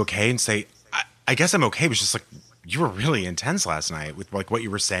says, oh, are you okay? And say, I guess I'm okay. It was just like, you were really intense last night with like what you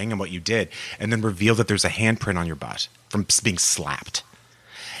were saying and what you did. And then reveal that there's a handprint on your butt from being slapped.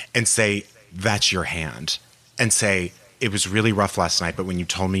 And say, that's your hand. And say, it was really rough last night, but when you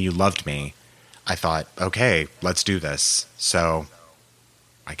told me you loved me, I thought, okay, let's do this. So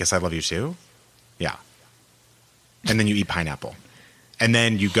I guess I love you too? Yeah. And then you eat pineapple. And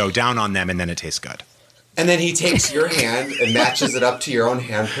then you go down on them and then it tastes good. And then he takes your hand and matches it up to your own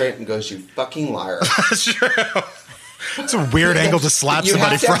handprint and goes, you fucking liar. That's true. It's a weird angle to slap somebody from.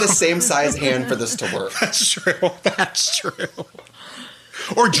 You have to have the same size hand for this to work. That's true.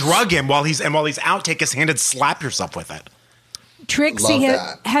 Or drug him while he's out, take his hand and slap yourself with it. Trixie,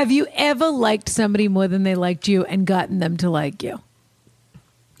 have you ever liked somebody more than they liked you and gotten them to like you?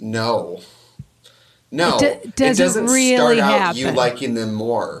 No. It doesn't really start out happen. You liking them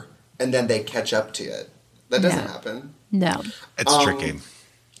more, and then they catch up to it. That doesn't happen. No. It's tricky.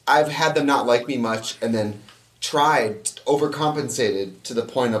 I've had them not like me much, and then tried, overcompensated to the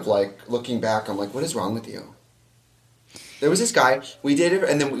point of like looking back, I'm like, what is wrong with you? There was this guy, we dated,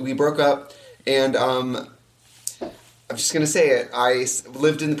 and then we broke up, and I'm just going to say it. I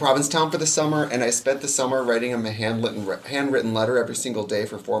lived in Provincetown for the summer, and I spent the summer writing him a handwritten letter every single day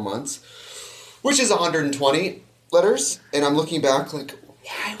for 4 months, which is 120 letters. And I'm looking back like,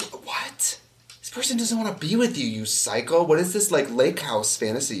 why? What? This person doesn't want to be with you, you psycho. What is this, like, lake house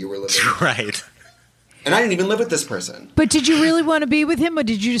fantasy you were living? Right. And I didn't even live with this person. But did you really want to be with him, or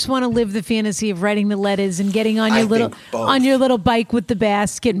did you just want to live the fantasy of writing the letters and getting on your little bike with the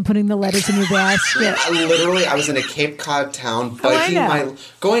basket and putting the letters in your basket? I was in a Cape Cod town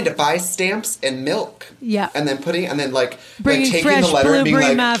going to buy stamps and milk. Yeah. And then taking fresh the letter and being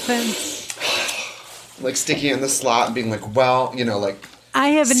like muffins. Like sticking it in the slot and being like, well, like I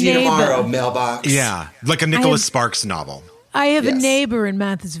have a see neighbor. you tomorrow, mailbox. Yeah, like a Nicholas Sparks novel. I have a neighbor in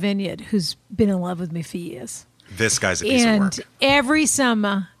Martha's Vineyard who's been in love with me for years. This guy's a piece of work. And every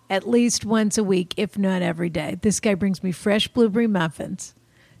summer, at least once a week, if not every day, this guy brings me fresh blueberry muffins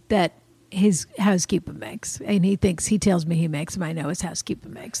that his housekeeper makes. And he tells me he makes them. I know his housekeeper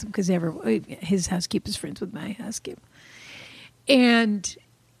makes them because his housekeeper's friends with my housekeeper. And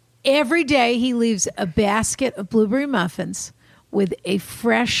every day he leaves a basket of blueberry muffins with a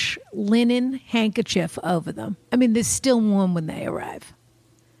fresh linen handkerchief over them. I mean, they're still warm when they arrive.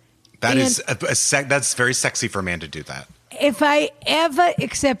 That's very sexy for a man to do that. if I ever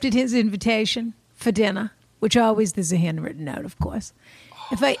accepted his invitation for dinner, which always there's a handwritten note, of course.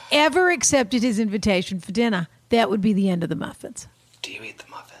 If I ever accepted his invitation for dinner, that would be the end of the muffins. Do you eat the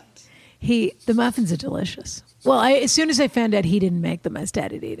muffins? The muffins are delicious. Well, as soon as I found out he didn't make them, I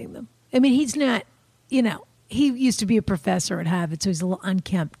started eating them. I mean, he's not, he used to be a professor at Harvard, so he's a little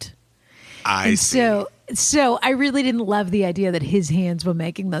unkempt. I see. So I really didn't love the idea that his hands were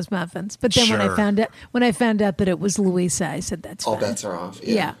making those muffins. But then when I found out that it was Louisa, I said that's fine. All bets are off.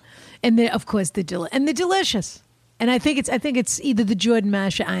 Yeah. And of course they're delicious. And I think it's either the Jordan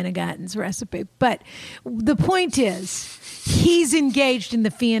Masha Einigarten's recipe. But the point is, he's engaged in the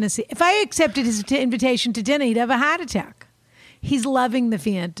fantasy. If I accepted his invitation to dinner, he'd have a heart attack. He's loving the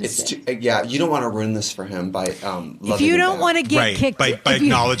fantasy. You don't want to ruin this for him by loving it. If you don't want to get kicked... By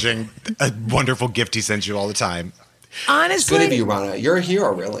acknowledging a wonderful gift he sends you all the time. Honestly... It's good of you, Rana. You're a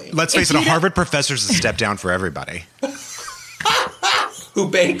hero, really. Let's face it, a Harvard professor's a step down for everybody. Who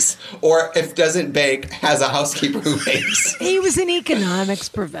bakes, or if doesn't bake, has a housekeeper who bakes. He was an economics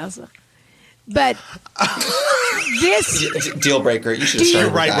professor. But this... Deal breaker. You should have started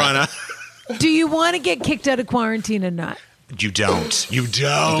with right, that. Rana. Do you want to get kicked out of quarantine or not? You don't.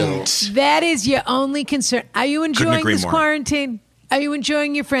 That is your only concern. Are you enjoying this more. quarantine? Are you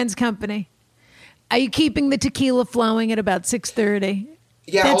enjoying your friends' company? Are you keeping the tequila flowing at about 6:30?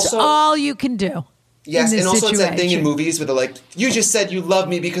 Yeah, That's also, all you can do. Yes, and also situation. it's that thing in movies where they're like, you just said you love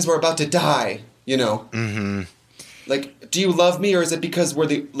me because we're about to die, Mm-hmm. Like, do you love me, or is it because we're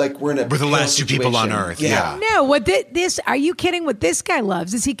the last two people on Earth? Yeah. No, are you kidding? What this guy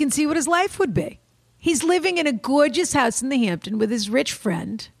loves is he can see what his life would be. He's living in a gorgeous house in the Hampton with his rich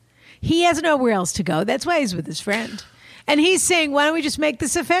friend. He has nowhere else to go. That's why he's with his friend. And he's saying, why don't we just make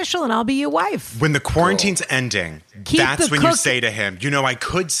this official and I'll be your wife? When the quarantine's ending, that's when you say to him, I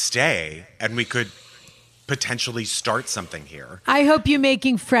could stay and we could potentially start something here. I hope you're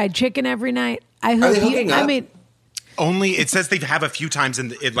making fried chicken every night. I hope Are they hooking up? I mean... Only, it says they have a few times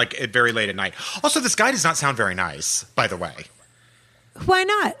at very late at night. Also, this guy does not sound very nice, by the way. Why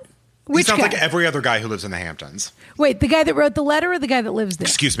not? He sounds like every other guy who lives in the Hamptons. Wait, the guy that wrote the letter or the guy that lives there?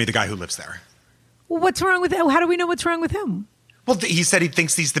 Excuse me, the guy who lives there. Well, what's wrong with him? How do we know what's wrong with him? Well, he said he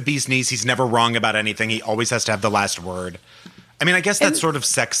thinks he's the bee's knees. He's never wrong about anything. He always has to have the last word. I mean, I guess that's sort of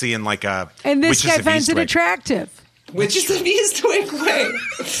sexy and like a... And this guy finds it attractive. Which is the bee's twig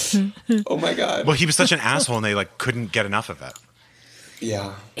way. Oh, my God. Well, he was such an asshole and they couldn't get enough of it.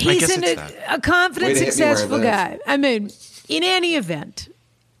 Yeah. He's a confident, successful guy. I mean, in any event...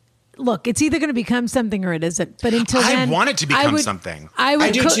 Look, it's either going to become something or it isn't. But until then, I want it to become something.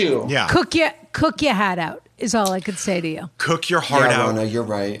 I do too. Yeah. Cook your hat out is all I could say to you. Cook your heart out. Rona, you're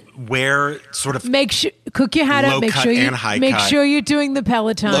right. Wear sort of cook your hat out. Make sure you're doing the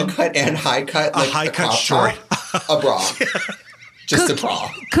Peloton. Low cut and high cut. Like a high cut short. A bra. Just a bra.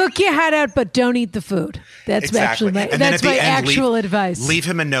 Cook your hat out, but don't eat the food. That's actually my actual advice. Leave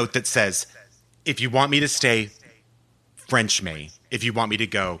him a note that says, "If you want me to stay, French me. If you want me to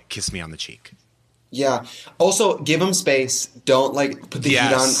go, kiss me on the cheek." Yeah. Also, give him space. Don't put the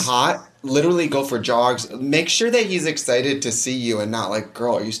heat on hot. Literally go for jogs. Make sure that he's excited to see you and not like,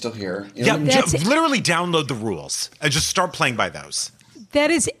 girl, are you still here? Literally download the rules and just start playing by those.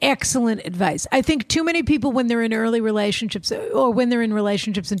 That is excellent advice. I think too many people, when they're in early relationships or when they're in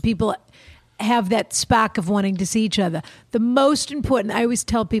relationships and people have that spark of wanting to see each other, the most important, I always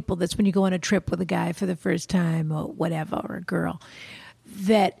tell people this when you go on a trip with a guy for the first time or whatever, or a girl,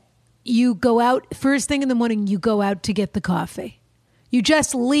 that you go out, first thing in the morning, you go out to get the coffee. You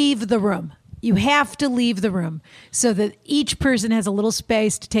just leave the room. You have to leave the room so that each person has a little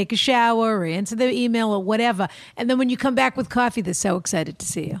space to take a shower or answer their email or whatever. And then when you come back with coffee, they're so excited to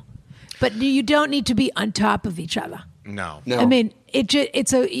see you. But you don't need to be on top of each other. No. I mean, it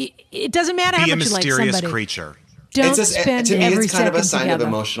doesn't matter how much you like somebody. Be a mysterious creature. Don't spend to me, every it's kind of a sign together. of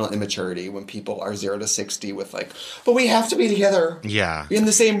emotional immaturity when people are 0 to 60 with but we have to be together. Yeah. Be in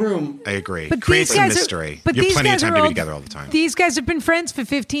the same room. I agree. But creates a mystery. You have plenty of time to be together all the time. These guys have been friends for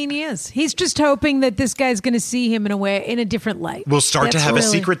 15 years. He's just hoping that this guy's going to see him in a different light. We'll start to have a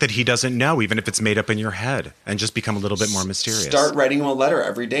secret that he doesn't know, even if it's made up in your head, and just become a little bit more mysterious. Start writing him a letter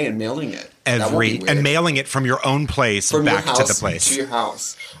every day and mailing it. And mailing it from your own place back to the place. To your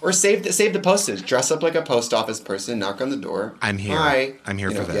house. Or save the postage. Dress up like a post office person, knock on the door. I'm here. Hi. I'm here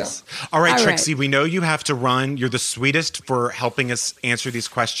for this. Yeah. All right, Trixie, we know you have to run. You're the sweetest for helping us answer these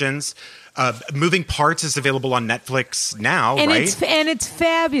questions. Moving Parts is available on Netflix now, right? And it's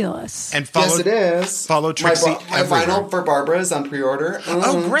fabulous. And yes, it is. Follow Trixie My vinyl for Barbara is on pre-order.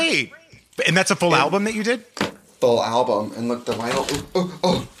 Oh, great. And that's a full album that you did? Full album. And look, the vinyl...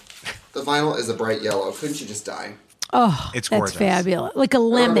 Oh. The vinyl is a bright yellow. Couldn't you just die? Oh, it's that's gorgeous. fabulous. Like a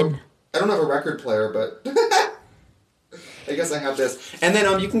lemon. I don't have a record player, but I guess I have this. And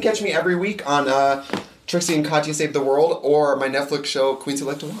then you can catch me every week on Trixie and Katya Save the World or my Netflix show Queens Who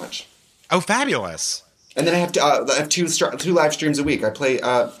Like to Watch. Oh, fabulous. I And then I have two live streams a week. I play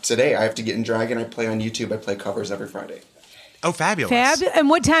today. I have to get in drag, and I play on YouTube. I play covers every Friday. Oh, fabulous. And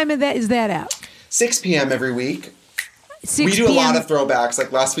what time is that out? 6 p.m. every week. 6 We do a p.m. lot of throwbacks.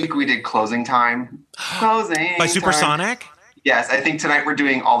 Like last week, We did Closing Time. Closing By Time. Supersonic? Yes, I think tonight we're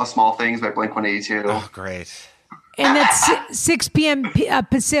doing All the Small Things by Blink-182. Oh, great. And that's 6 p.m.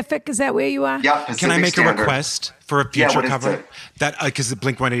 Pacific. Is that where you are? Yep, Pacific Can I make Standard. a request for a Yeah, future what is cover? it? That because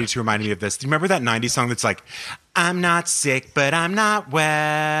Blink-182 reminded me of this. Do you remember that '90s song that's like, "I'm not sick, but I'm not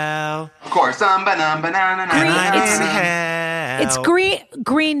well, Of course. Banana, banana, and I'm It's- in hell." It's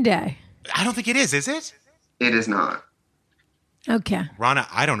Green Day. I don't think it is. Is it? It is not. Okay. Rana,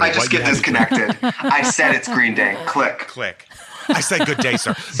 I don't know. I just what you get have to do. disconnected. I said it's Green Day. Click. Click. I said good day,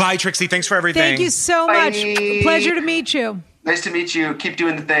 sir. Bye, Trixie. Thanks for everything. Thank you so much. Bye. Pleasure to meet you. Nice to meet you. Keep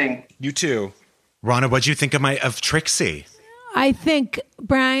doing the thing. You too. Rana, what'd you think of Trixie? I think,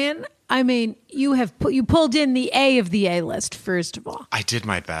 Brian, I mean, you pulled in the A of the A list, first of all. I did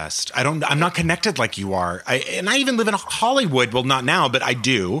my best. I'm not connected like you are. I even live in Hollywood. Well, not now, but I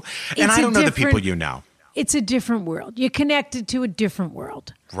do. And It's I a don't know the people different- you know. It's a different world. You're connected to a different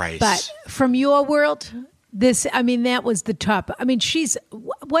world. Right. But from your world, that was the top. I mean,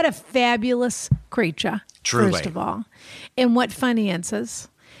 what a fabulous creature, Truly. first of all. And what fun answers.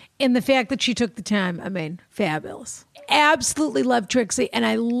 And the fact that she took the time, fabulous. Absolutely loved Trixie, and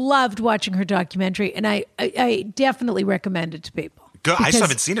I loved watching her documentary, and I definitely recommend it to people. Good. I still Because-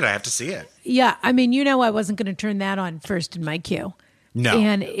 haven't seen it. I have to see it. Yeah, I wasn't going to turn that on first in my queue. No.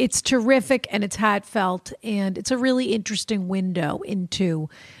 And it's terrific, and it's heartfelt, and it's a really interesting window into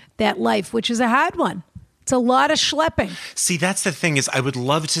that life, which is a hard one. It's a lot of schlepping. See, that's the thing is I would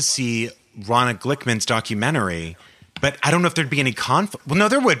love to see Ronna Glickman's documentary, but I don't know if there'd be any conflict. Well, no,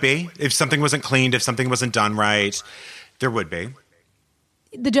 there would be. If something wasn't cleaned, if something wasn't done right, there would be.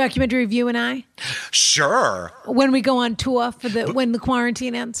 The documentary of you and I, Sure. when we go on tour when the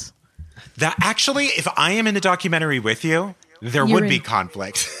quarantine ends. That actually, if I am in the documentary with you, there You're would be in.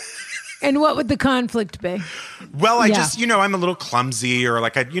 conflict. And what would the conflict be? Well, I Yeah. just, I'm a little clumsy or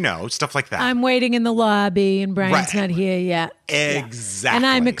stuff like that. I'm waiting in the lobby, and Brian's Right. not here yet. Exactly. And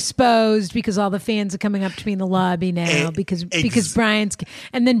I'm exposed because all the fans are coming up to me in the lobby now because Brian's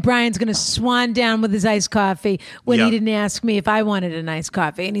going to swan down with his iced coffee when he Yep. didn't ask me if I wanted an iced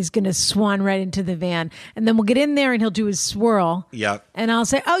coffee, and he's going to swan right into the van, and then we'll get in there and he'll do his swirl. Yep. And I'll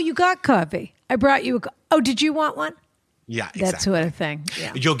say, "Oh, you got coffee? I brought you oh, did you want one?" Yeah, exactly. That sort of thing.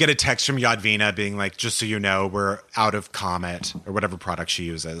 Yeah. You'll get a text from Yadvina being like, just so you know, we're out of Comet or whatever product she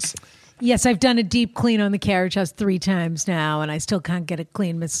uses. Yes, I've done a deep clean on the carriage house 3 times now, and I still can't get it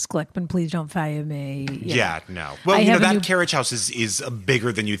clean, Mrs. Glickman. Please don't fire me. Yeah, no. Well, I have a that new- carriage house is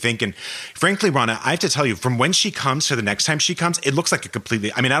bigger than you think. And frankly, Ronna, I have to tell you, from when she comes to the next time she comes, it looks like a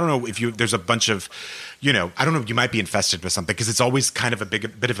completely, I don't know if there's a bunch of, I don't know, you might be infested with something because it's always kind of a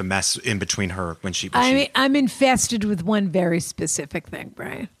bit of a mess in between her when she. I'm infested with one very specific thing,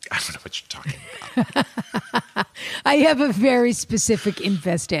 Brian. I don't know what you're talking about. I have a very specific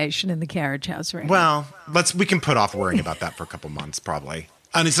infestation in the carriage house right now. Well, we can put off worrying about that for a couple months, probably.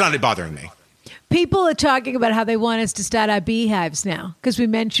 And it's not bothering me. People are talking about how they want us to start our beehives now because we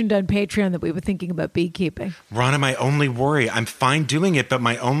mentioned on Patreon that we were thinking about beekeeping. Ronna, my only worry, I'm fine doing it, but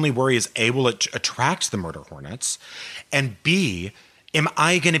my only worry is A, will it attract the murder hornets? And B, am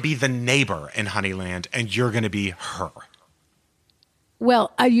I going to be the neighbor in Honeyland and you're going to be her?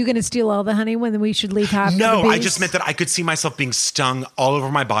 Well, are you going to steal all the honey when we should leave half? No, for the I bees? just meant that I could see myself being stung all over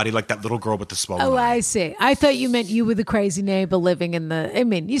my body like that little girl with the swollen Oh, eye. I see. I thought you meant you were the crazy neighbor living in the.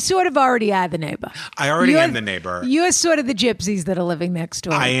 You sort of already are the neighbor. I already You're- am the neighbor. You're sort of the gypsies that are living next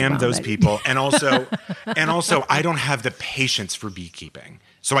door. I at the am those moment. people. And also, I don't have the patience for beekeeping.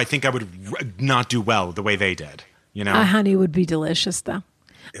 So I think I would not do well the way they did, Honey would be delicious, though.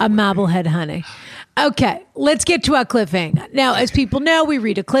 A marblehead honey. Okay, let's get to our cliffhanger. Now, as people know, we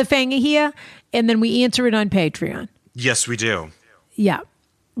read a cliffhanger here, and then we answer it on Patreon. Yes, we do. Yeah.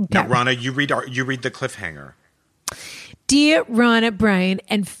 Okay. Now, Ronna, you read the cliffhanger. Dear Ronna, Brian,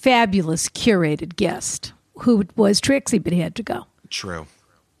 and fabulous curated guest, who was Trixie, but he had to go. True.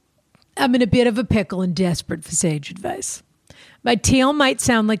 I'm in a bit of a pickle and desperate for sage advice. My tale might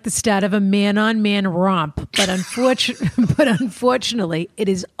sound like the start of a man-on-man romp, but unfortunately, it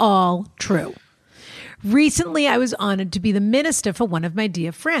is all true. Recently, I was honored to be the minister for one of my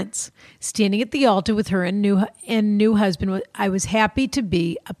dear friends. Standing at the altar with her and new husband, I was happy to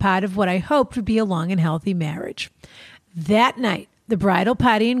be a part of what I hoped would be a long and healthy marriage. That night, the bridal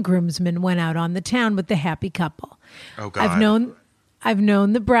party and groomsmen went out on the town with the happy couple. Oh, God. I've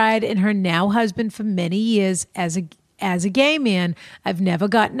known the bride and her now husband for many years as a gay man. I've never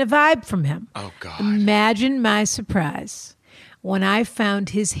gotten a vibe from him. Oh, God. Imagine my surprise when I found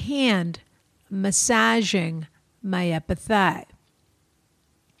his hand massaging my upper thigh.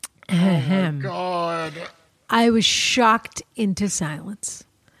 Oh, my God. I was shocked into silence.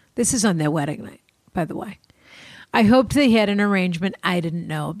 This is on their wedding night, by the way. I hoped they had an arrangement I didn't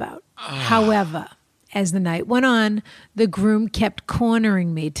know about. However, as the night went on, the groom kept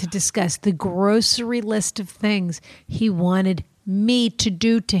cornering me to discuss the grocery list of things he wanted me to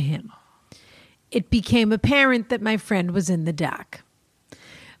do to him. It became apparent that my friend was in the dark.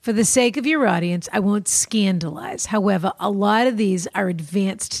 For the sake of your audience, I won't scandalize. However, a lot of these are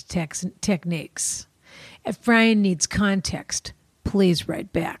advanced techniques. If Brian needs context, please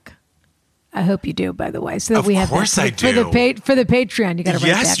write back. I hope you do, by the way. So that we have Of course that. I do. For the Patreon, you got to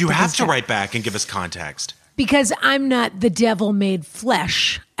write back. Yes, you have to write back and give us context. Because I'm not the devil made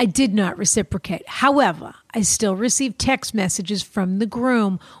flesh. I did not reciprocate. However, I still received text messages from the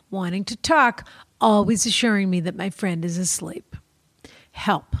groom wanting to talk, always assuring me that my friend is asleep.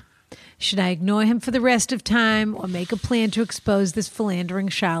 Help. Should I ignore him for the rest of time or make a plan to expose this philandering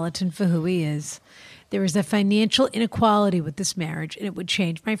charlatan for who he is? There is a financial inequality with this marriage, and it would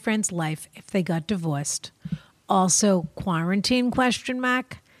change my friend's life if they got divorced. Also, quarantine ?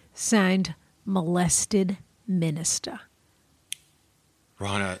 Signed, molested minister.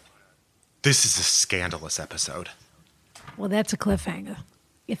 Rana, this is a scandalous episode. Well, that's a cliffhanger,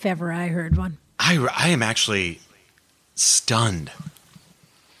 if ever I heard one. I am actually stunned.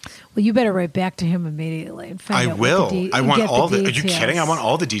 Well, you better write back to him immediately and find out. I will. I want all the. Are you details. kidding? I want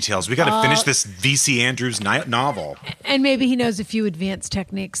all the details. We got to finish this V.C. Andrews novel. And maybe he knows a few advanced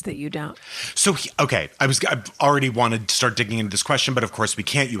techniques that you don't. So, I already wanted to start digging into this question, but of course we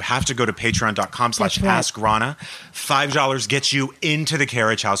can't. You have to go to patreon.com/AskRana. $5 gets you into the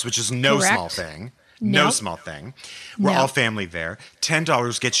carriage house, which is no Correct. small thing. No small thing. We're all family there.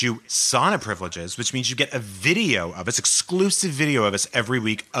 $10 gets you sauna privileges, which means you get a video of us, exclusive video of us every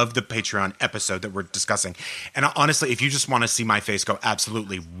week of the Patreon episode that we're discussing. And honestly, if you just want to see my face go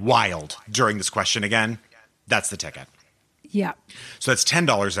absolutely wild during this question again, that's the ticket. Yeah. So that's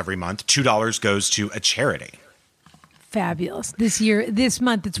 $10 every month. $2 goes to a charity. Fabulous. This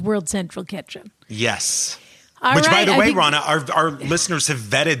month, it's World Central Kitchen. Yes. By the way, Rana, our listeners have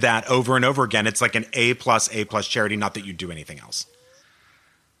vetted that over and over again. It's like an A+ charity, not that you do anything else.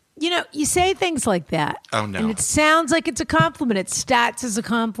 You know, you say things like that. Oh, no. And it sounds like it's a compliment. It starts as a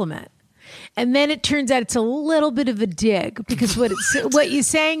compliment. And then it turns out it's a little bit of a dig because what you're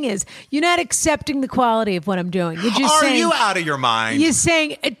saying is you're not accepting the quality of what I'm doing. You're just saying, Are you out of your mind? You're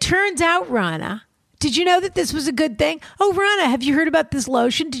saying, it turns out, Rana, did you know that this was a good thing? Oh, Rana, have you heard about this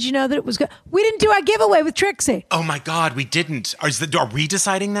lotion? Did you know that it was good? We didn't do our giveaway with Trixie. Oh, my God, we didn't. Are we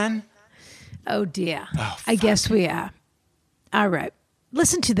deciding then? Oh, dear. Oh, I guess we are. All right.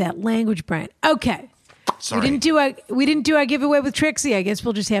 Listen to that language, Brian. Okay. Sorry. We didn't do our giveaway with Trixie. I guess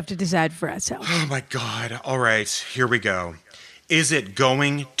we'll just have to decide for ourselves. Oh, my God. All right, here we go. Is it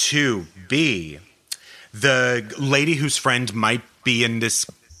going to be the lady whose friend might be in this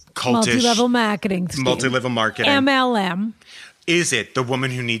cultish multi-level marketing scheme. Multi-level marketing. MLM. Is it the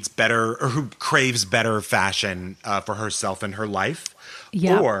woman who needs better or who craves better fashion for herself and her life?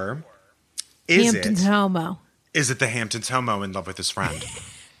 Yep. Or is Hampton's homo. Is it the Hampton's homo in love with his friend?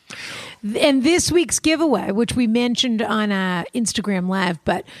 And this week's giveaway, which we mentioned on Instagram Live,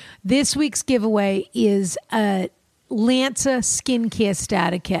 but this week's giveaway is a Lanza skincare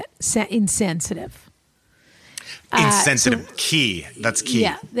starter kit, Insensitive. Insensitive. Key. That's key.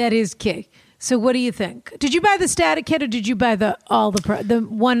 Yeah, that is key. So what do you think? Did you buy the starter kit or did you buy the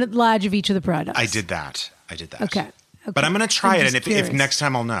one large of each of the products? I did that. Okay. But I'm going to try it, and if next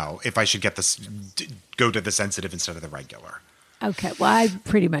time I'll know if I should get this, go to the sensitive instead of the regular. Okay. Well, I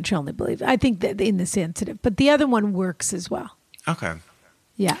pretty much only believe. I think that in the sensitive, but the other one works as well. Okay.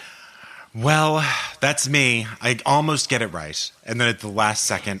 Yeah. Well, that's me. I almost get it right, and then at the last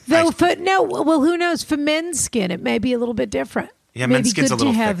second. Well, who knows? For men's skin, it may be a little bit different. Yeah, men's skin's a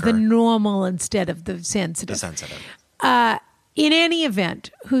little thicker. Maybe good to have the normal instead of the sensitive. The sensitive. In any event,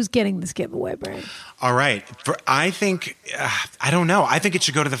 who's getting this giveaway, Brian? All right. I think, I don't know. I think it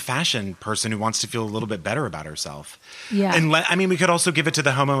should go to the fashion person who wants to feel a little bit better about herself. Yeah. And we could also give it to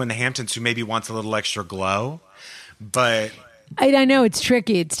the homo in the Hamptons who maybe wants a little extra glow. But I know it's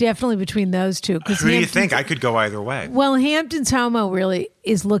tricky. It's definitely between those two. Who do you think? I could go either way. Well, Hampton's homo really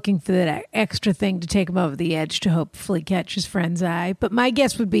is looking for that extra thing to take him over the edge to hopefully catch his friend's eye. But my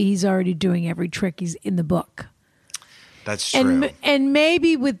guess would be he's already doing every trick he's in the book. That's true. And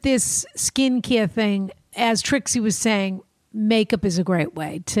maybe with this skincare thing, as Trixie was saying, makeup is a great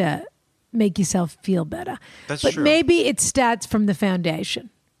way to make yourself feel better. That's but true. Maybe it starts from the foundation,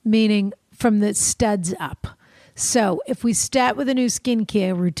 meaning from the studs up. So if we start with a new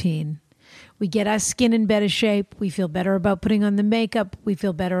skincare routine, we get our skin in better shape, we feel better about putting on the makeup, we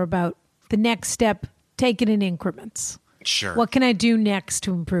feel better about the next step, take it in increments. Sure. What can I do next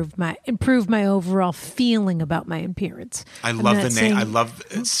to improve my overall feeling about my appearance? I love the name. I love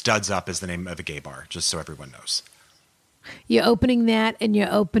Studs Up as the name of a gay bar, just so everyone knows. You're opening that, and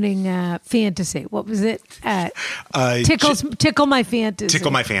you're opening Fantasy. What was it? Tickle My Fantasy.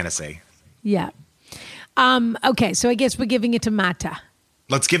 Tickle My Fantasy. Yeah. Okay, so I guess we're giving it to Marta.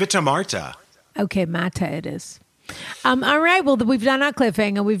 Let's give it to Marta. Okay, Marta it is. All right, well, we've done our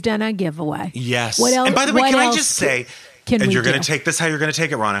cliffhanger. We've done our giveaway. Yes. What else? And by the way, can I just say, and you're going to take this how you're going to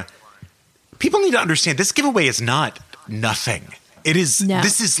take it, Rana. People need to understand this giveaway is not nothing. It is. No.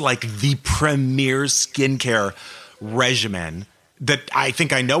 This is like the premier skincare regimen that I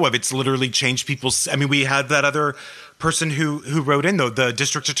think I know of. It's literally changed people's. I mean, we had that other person who wrote in, though, the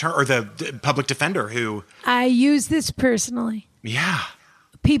district attorney or the public defender who. I use this personally. Yeah.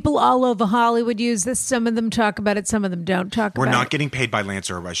 People all over Hollywood use this. Some of them talk about it. Some of them don't talk about it. We're not getting paid by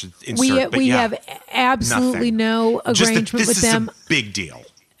Lancer. I should insert. We have absolutely no arrangement with them. This is a big deal.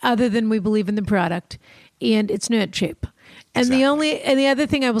 Other than we believe in the product, and it's not cheap. And Exactly. the other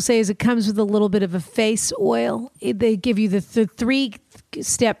thing I will say is it comes with a little bit of a face oil. They give you the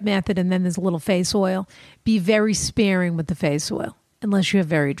 3-step method, and then there's a little face oil. Be very sparing with the face oil, unless you have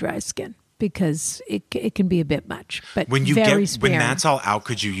very dry skin, because it can be a bit much. But when sparing. That's all out,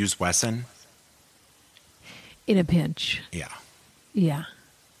 could you use Wesson? In a pinch. Yeah. Yeah.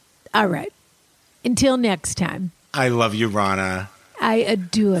 All right. Until next time. I love you, Rana. I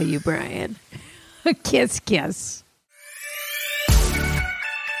adore you, Brian. Kiss, kiss.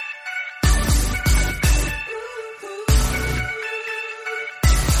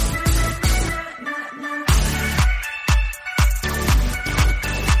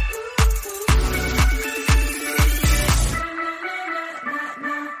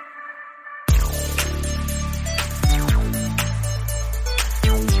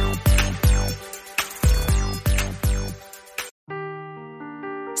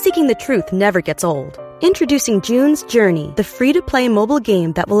 Seeking the truth never gets old. Introducing June's Journey, the free-to-play mobile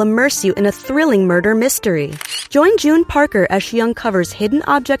game that will immerse you in a thrilling murder mystery. Join June Parker as she uncovers hidden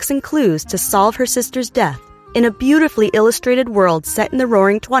objects and clues to solve her sister's death in a beautifully illustrated world set in the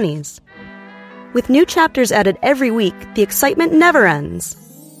Roaring '20s. With new chapters added every week, the excitement never ends.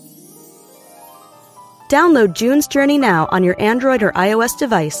 Download June's Journey now on your Android or iOS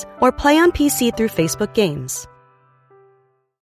device, or play on PC through Facebook Games.